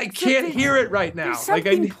do, but I can't hear it right now. There's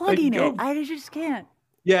something plugging it. I just can't.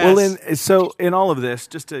 Yes. Well, so in all of this,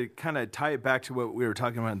 just to kind of tie it back to what we were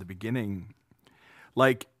talking about in the beginning,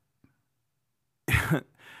 like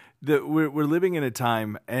we're living in a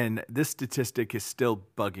time, and this statistic is still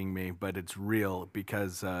bugging me, but it's real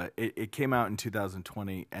because it came out in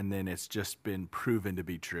 2020, and then it's just been proven to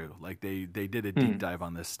be true. Like they did a deep dive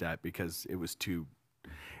on this stat because it was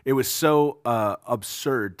so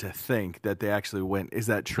absurd to think that they actually went, is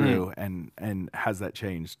that true? And has that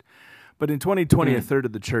changed? But in 2020, a third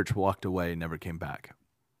of the church walked away and never came back.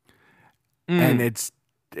 And it's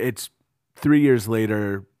 3 years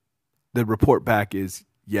later, the report back is,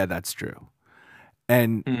 yeah, that's true.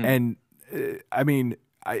 And I mean,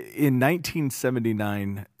 in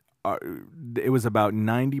 1979, it was about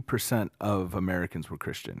 90% of Americans were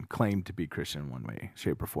Christian, claimed to be Christian in one way,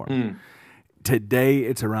 shape, or form. Today,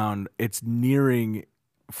 it's nearing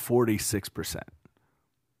 46%.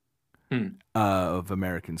 Of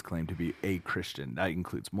Americans claim to be a Christian. That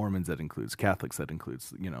includes Mormons, that includes Catholics, that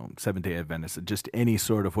includes, Seventh-day Adventists, just any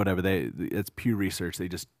sort of whatever. It's Pew Research. They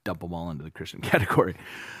just dump them all into the Christian category.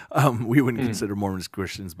 We wouldn't consider Mormons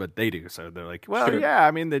Christians, but they do. So they're like, well, yeah,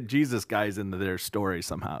 I mean, the Jesus guy's in their story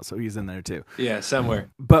somehow, so he's in there too. Yeah,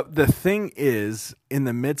 somewhere. But the thing is, in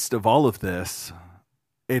the midst of all of this,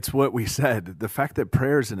 it's what we said. The fact that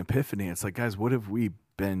prayer is an epiphany, it's like, guys, what have we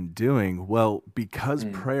been doing? Well, because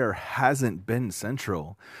prayer hasn't been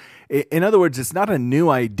central. In other words, it's not a new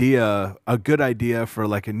idea, a good idea for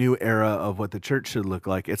like a new era of what the church should look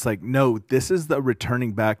like. It's like, no, this is the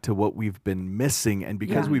returning back to what we've been missing. And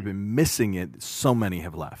because we've been missing it, so many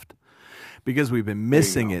have left. Because we've been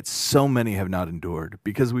missing it, so many have not endured.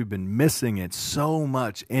 Because we've been missing it, so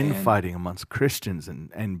much infighting amongst Christians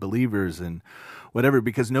and believers and whatever,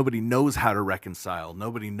 because nobody knows how to reconcile.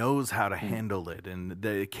 Nobody knows how to handle it. And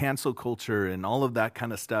the cancel culture and all of that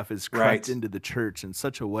kind of stuff is crept into the church in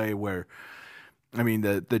such a way where, I mean,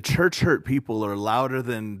 the church hurt people are louder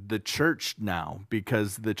than the church now,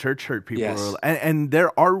 because the church hurt people are, and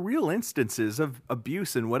there are real instances of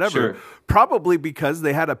abuse and whatever, probably because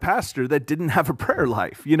they had a pastor that didn't have a prayer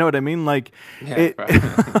life. You know what I mean? Like,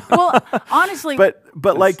 well, honestly,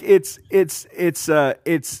 but like it's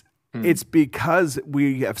because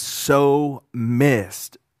we have so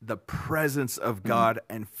missed the presence of God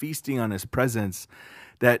and feasting on His presence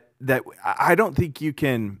that I don't think you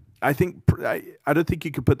can. I don't think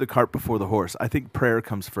you can put the cart before the horse. I think prayer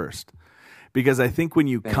comes first, because I think when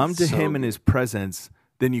you come to Him in His presence,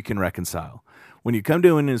 then you can reconcile. When you come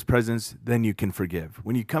to Him in His presence, then you can forgive.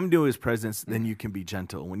 When you come to His presence, then you can be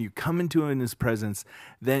gentle. When you come into His presence,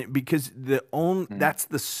 then because that's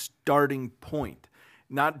the starting point.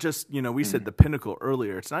 Not just, we said the pinnacle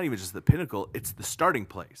earlier. It's not even just the pinnacle. It's the starting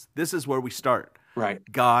place. This is where we start. Right.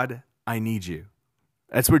 God, I need you.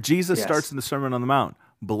 That's where Jesus starts in the Sermon on the Mount.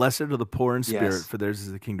 Blessed are the poor in spirit, for theirs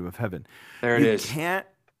is the kingdom of heaven. There it is. You can't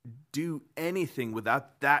do anything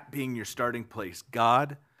without that being your starting place.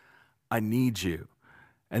 God, I need you.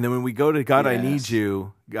 And then when we go to God, I need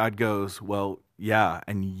you, God goes, well, yeah,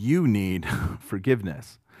 and you need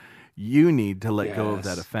forgiveness. You need to let go of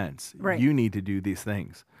that offense. Right. You need to do these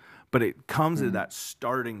things. But it comes at that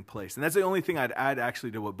starting place. And that's the only thing I'd add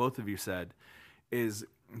actually to what both of you said is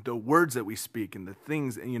the words that we speak and the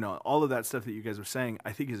things, and all of that stuff that you guys are saying,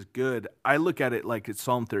 I think is good. I look at it like it's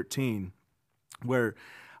Psalm 13, where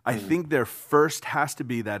I think there first has to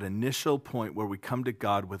be that initial point where we come to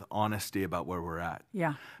God with honesty about where we're at.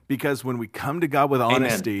 Yeah. Because when we come to God with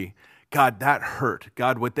honesty, God, that hurt.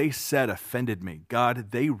 God, what they said offended me.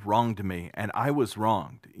 God, they wronged me and I was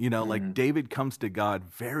wronged. You know, like David comes to God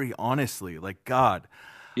very honestly, like, God,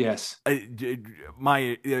 yes,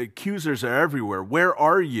 my accusers are everywhere. Where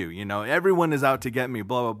are you? You know, everyone is out to get me,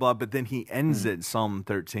 blah, blah, blah. But then he ends it, Psalm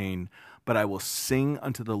 13, but I will sing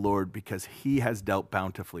unto the Lord because he has dealt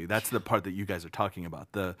bountifully. That's the part that you guys are talking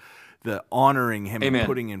about, the honoring him and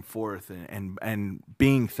putting in forth and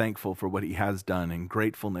being thankful for what he has done and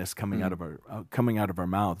gratefulness coming out of our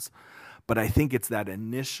mouths. But I think it's that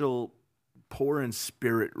initial poor in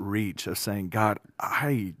spirit reach of saying, God,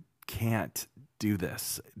 I can't do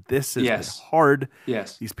this. This is hard.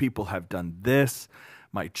 Yes. These people have done this.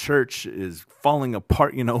 My church is falling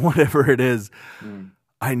apart, you know, whatever it is.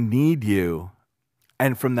 I need you.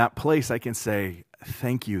 And from that place, I can say,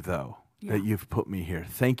 thank you, though, that you've put me here.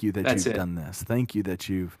 Thank you that you've done this. Thank you that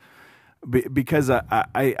you've, because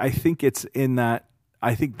I think it's in that,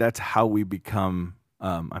 I think that's how we become,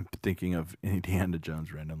 I'm thinking of Indiana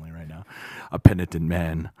Jones randomly right now, a penitent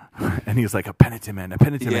man. And he's like, a penitent man, a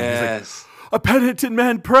penitent man. He's like, a penitent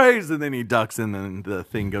man prays. And then he ducks and then the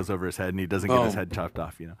thing goes over his head and he doesn't get his head chopped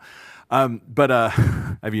off, you know. But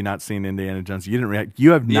have you not seen Indiana Jones? You didn't react.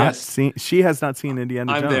 You have not seen. She has not seen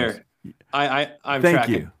Indiana Jones. I'm there. I'm Thank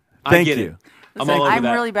tracking. you. Thank you. Listen, I'm all over I'm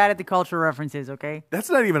that. really bad at the cultural references. Okay. That's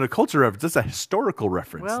not even a culture reference. That's a historical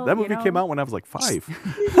reference. Well, that movie came out when I was like 5.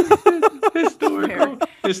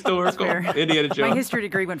 Historical. Indiana Jones. My history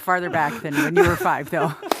degree went farther back than when you were 5,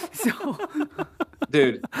 though. So.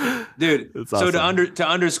 Dude. That's awesome. So to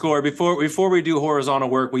underscore before we do horizontal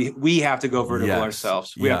work, we have to vertical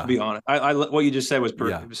ourselves. We have to be honest. I what you just said was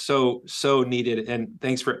perfect. It was so needed, and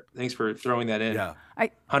thanks for throwing that in. Yeah,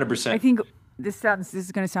 100%. I think this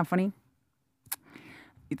is going to sound funny.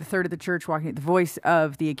 The third of the church walking, the voice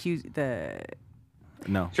of the accused,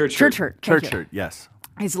 church hurt, yes,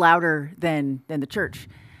 is louder than the church,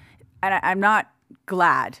 and I'm not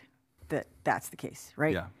glad that that's the case,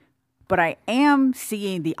 right? Yeah. But I am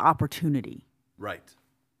seeing the opportunity. Right.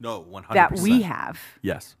 No, 100%. That we have.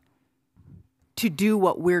 Yes. To do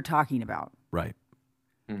what we're talking about. Right.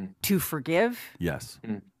 To forgive. Yes.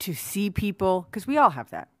 To see people, because we all have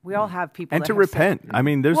that. We all have people. And to repent. I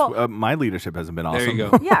mean, there's my leadership hasn't been awesome. There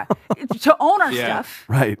you go. Yeah. To own our stuff.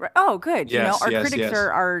 Right. Oh, good. Yes, you know, our critics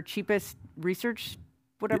are our cheapest research,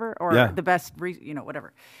 whatever, or the best,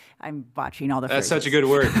 whatever. I'm botching all the That's phrases. such a good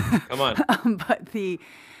word. Come on. But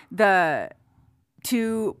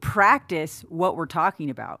to practice what we're talking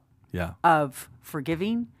about of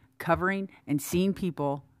forgiving, covering, and seeing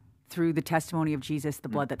people through the testimony of Jesus, the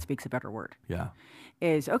blood that speaks a better word. Yeah.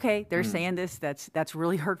 Is okay, they're saying this, that's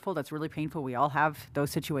really hurtful, that's really painful. We all have those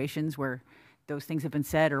situations where those things have been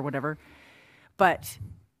said or whatever. But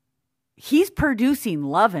he's producing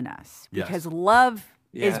love in us because love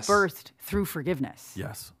is birthed through forgiveness.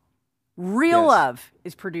 Yes. Real love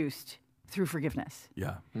is produced through forgiveness.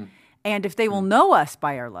 Yeah. And if they will know us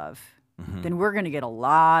by our love, then we're going to get a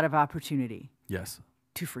lot of opportunity. Yes.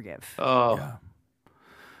 To forgive. Oh, yeah.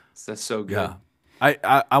 That's so good.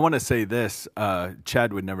 Yeah. I want to say this.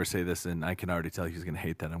 Chad would never say this, and I can already tell he's going to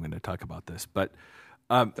hate that I'm going to talk about this. But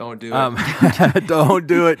don't do it. Don't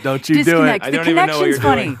do it. Don't you do it. I don't even know what you're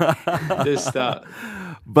doing. Just stop.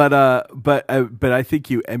 But I think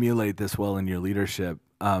you emulate this well in your leadership.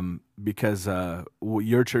 Because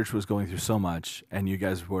your church was going through so much, and you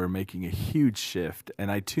guys were making a huge shift.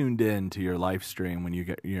 And I tuned in to your live stream when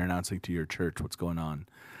you're announcing to your church what's going on.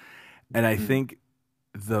 And I think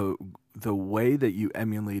the way that you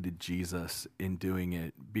emulated Jesus in doing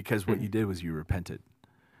it, because what you did was you repented.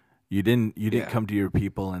 You didn't come to your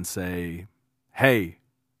people and say, "Hey,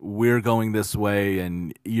 we're going this way,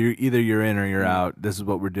 and you're in or you're out. This is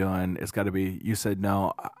what we're doing. It's got to be." You said,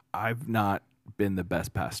 "No, I've not been the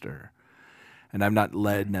best pastor, and I'm not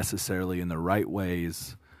led necessarily in the right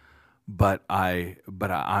ways, but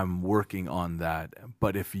I'm working on that.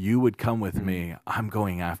 But if you would come with me, I'm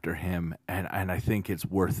going after him, and I think it's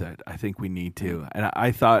worth it. I think we need to." And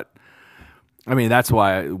I thought, I mean, that's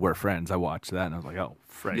why we're friends. I watched that and I was like, oh,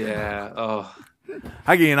 friend. Yeah. Oh,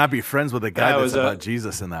 how can you not be friends with a guy that's about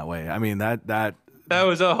Jesus in that way? I mean, that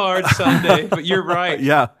was a hard Sunday, but you're right.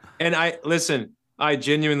 Yeah. And I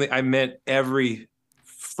genuinely meant every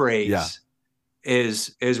phrase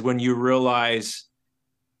is when you realize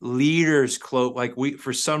leaders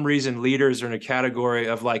for some reason, leaders are in a category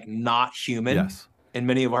of like not human in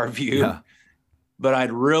many of our view. Yeah. But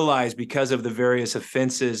I'd realized because of the various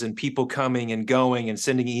offenses and people coming and going and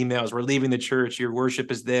sending emails, we're leaving the church, your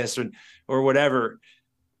worship is this or whatever.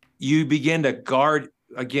 you begin to guard.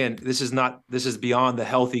 Again, this is beyond the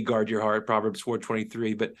healthy guard your heart, Proverbs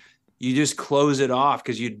 4:23, but you just close it off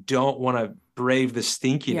because you don't want to brave the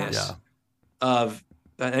stinkiness of,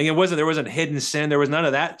 and there wasn't hidden sin. There was none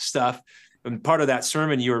of that stuff. And part of that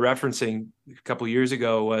sermon you were referencing a couple of years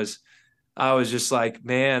ago was, I was just like,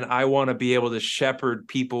 man, I want to be able to shepherd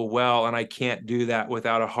people well. And I can't do that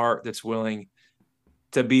without a heart that's willing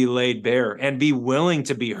to be laid bare and be willing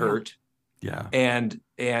to be hurt and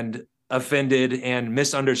offended and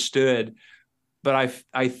misunderstood. But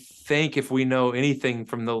I think if we know anything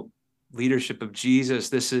from the leadership of Jesus,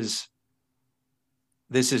 this is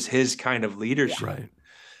his kind of leadership. Right.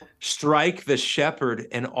 Strike the shepherd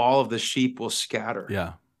and all of the sheep will scatter.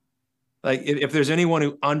 Yeah. Like if there's anyone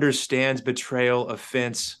who understands betrayal,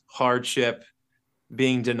 offense, hardship,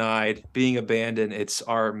 being denied, being abandoned, it's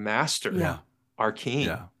our master, our king.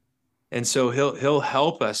 Yeah. And so he'll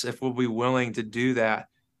help us if we'll be willing to do that,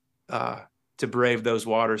 to brave those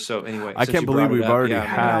waters. So anyway, I can't believe we've already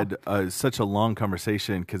had such a long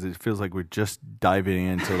conversation, because it feels like we're just diving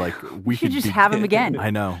into, like, we should just have him again.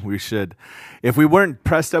 I know we should. If we weren't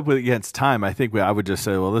pressed up against time, I think I would just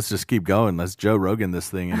say, well, let's just keep going. Let's Joe Rogan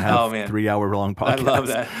this thing and have 3 hour long podcast. I love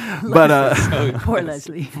that. But poor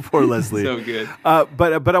Leslie. Poor Leslie. So good.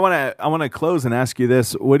 But I want to close and ask you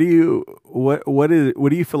this: what do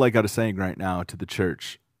you feel like God is saying right now to the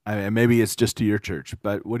church? I mean, maybe it's just to your church,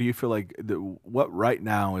 but what do you feel like? What right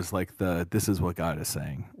now is like this is what God is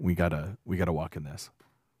saying? We gotta walk in this.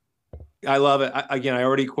 I love it. I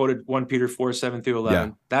already quoted 1 Peter 4:7-11. Yeah.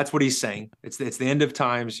 That's what he's saying. It's the end of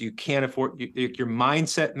times. You can't afford your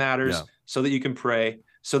mindset matters so that you can pray,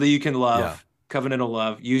 so that you can love, covenantal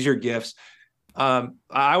love. Use your gifts.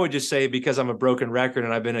 I would just say, because I'm a broken record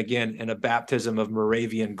and I've been again in a baptism of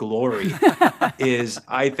Moravian glory,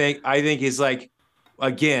 I think he's like.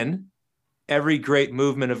 Again, every great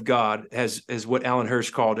movement of God is what Alan Hirsch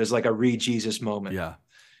called is like a re-Jesus moment. Yeah.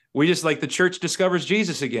 We just, like, the church discovers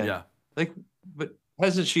Jesus again. Yeah. Like, but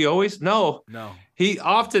hasn't she always? No. He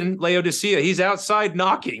often, Laodicea, he's outside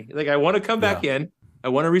knocking. Like, I want to come back in. I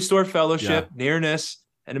want to restore fellowship, nearness,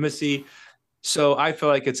 intimacy. So I feel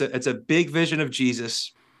like it's a big vision of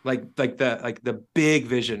Jesus, like the big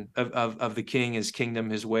vision of the King, his kingdom,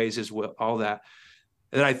 his ways, his will, all that.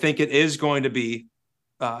 And I think it is going to be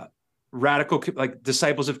radical, like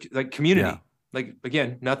disciples of like community, like,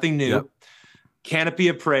 again, nothing new. Canopy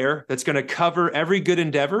of prayer that's going to cover every good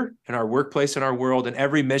endeavor in our workplace, in our world, and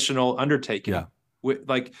every missional undertaking.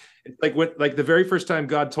 Like the very first time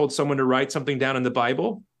God told someone to write something down in the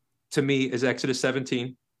Bible, to me, is Exodus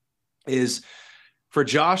 17, is for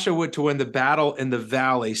Joshua to win the battle in the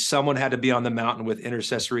valley, someone had to be on the mountain with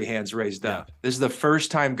intercessory hands raised up. This is the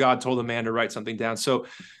first time God told a man to write something down. So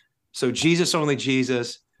Jesus, only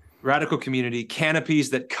Jesus, radical community,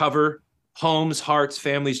 canopies that cover homes, hearts,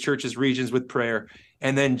 families, churches, regions with prayer.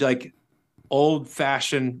 And then, like, old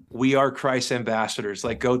fashioned, we are Christ's ambassadors,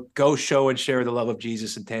 like go show and share the love of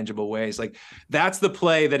Jesus in tangible ways. Like, that's the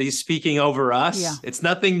play that he's speaking over us. Yeah. It's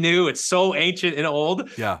nothing new. It's so ancient and old.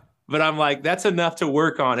 Yeah. But I'm like, that's enough to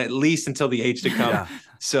work on, at least until the age to come.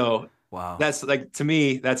 So wow, that's, like, to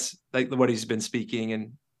me, that's like what he's been speaking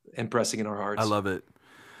and impressing in our hearts. I love it.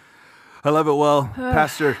 Well,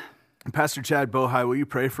 Pastor Chad Bohi, will you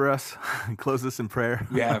pray for us and close this in prayer?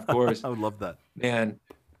 Yeah, of course. I would love that. Man,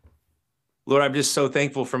 Lord, I'm just so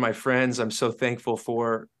thankful for my friends. I'm so thankful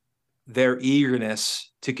for their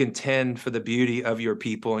eagerness to contend for the beauty of your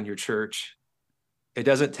people and your church. It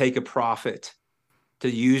doesn't take a prophet to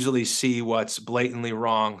usually see what's blatantly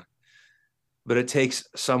wrong, but it takes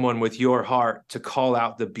someone with your heart to call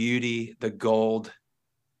out the beauty, the gold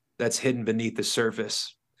that's hidden beneath the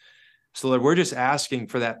surface. So, Lord, we're just asking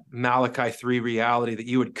for that Malachi 3 reality, that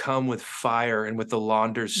you would come with fire and with the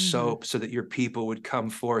launder's soap, so that your people would come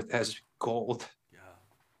forth as gold,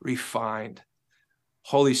 refined.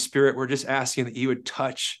 Holy Spirit, we're just asking that you would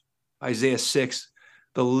touch Isaiah 6,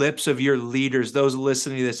 the lips of your leaders, those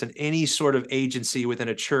listening to this, in any sort of agency within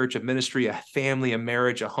a church, a ministry, a family, a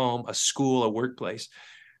marriage, a home, a school, a workplace,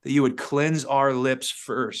 that you would cleanse our lips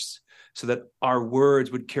first, so that our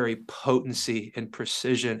words would carry potency and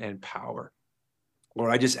precision and power.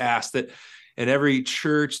 Lord, I just ask that in every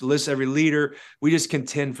church, every leader, we just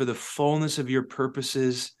contend for the fullness of your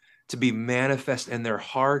purposes to be manifest in their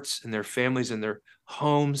hearts, in their families, in their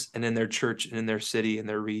homes, and in their church, and in their city, and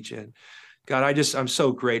their region. God, I'm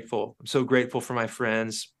so grateful. I'm so grateful for my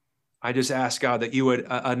friends. I just ask, God, that you would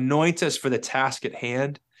anoint us for the task at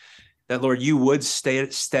hand, that, Lord, you would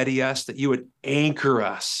steady us, that you would anchor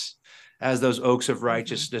us as those oaks of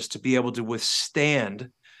righteousness, to be able to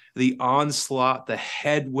withstand the onslaught, the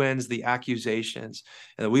headwinds, the accusations,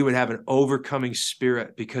 and that we would have an overcoming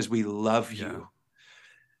spirit because we love you,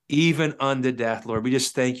 even unto death, Lord. We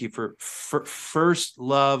just thank you for first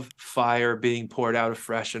love fire being poured out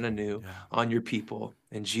afresh and anew on your people.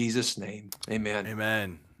 In Jesus' name, amen.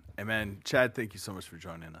 Amen. Amen. Chad, thank you so much for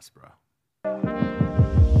joining us, bro.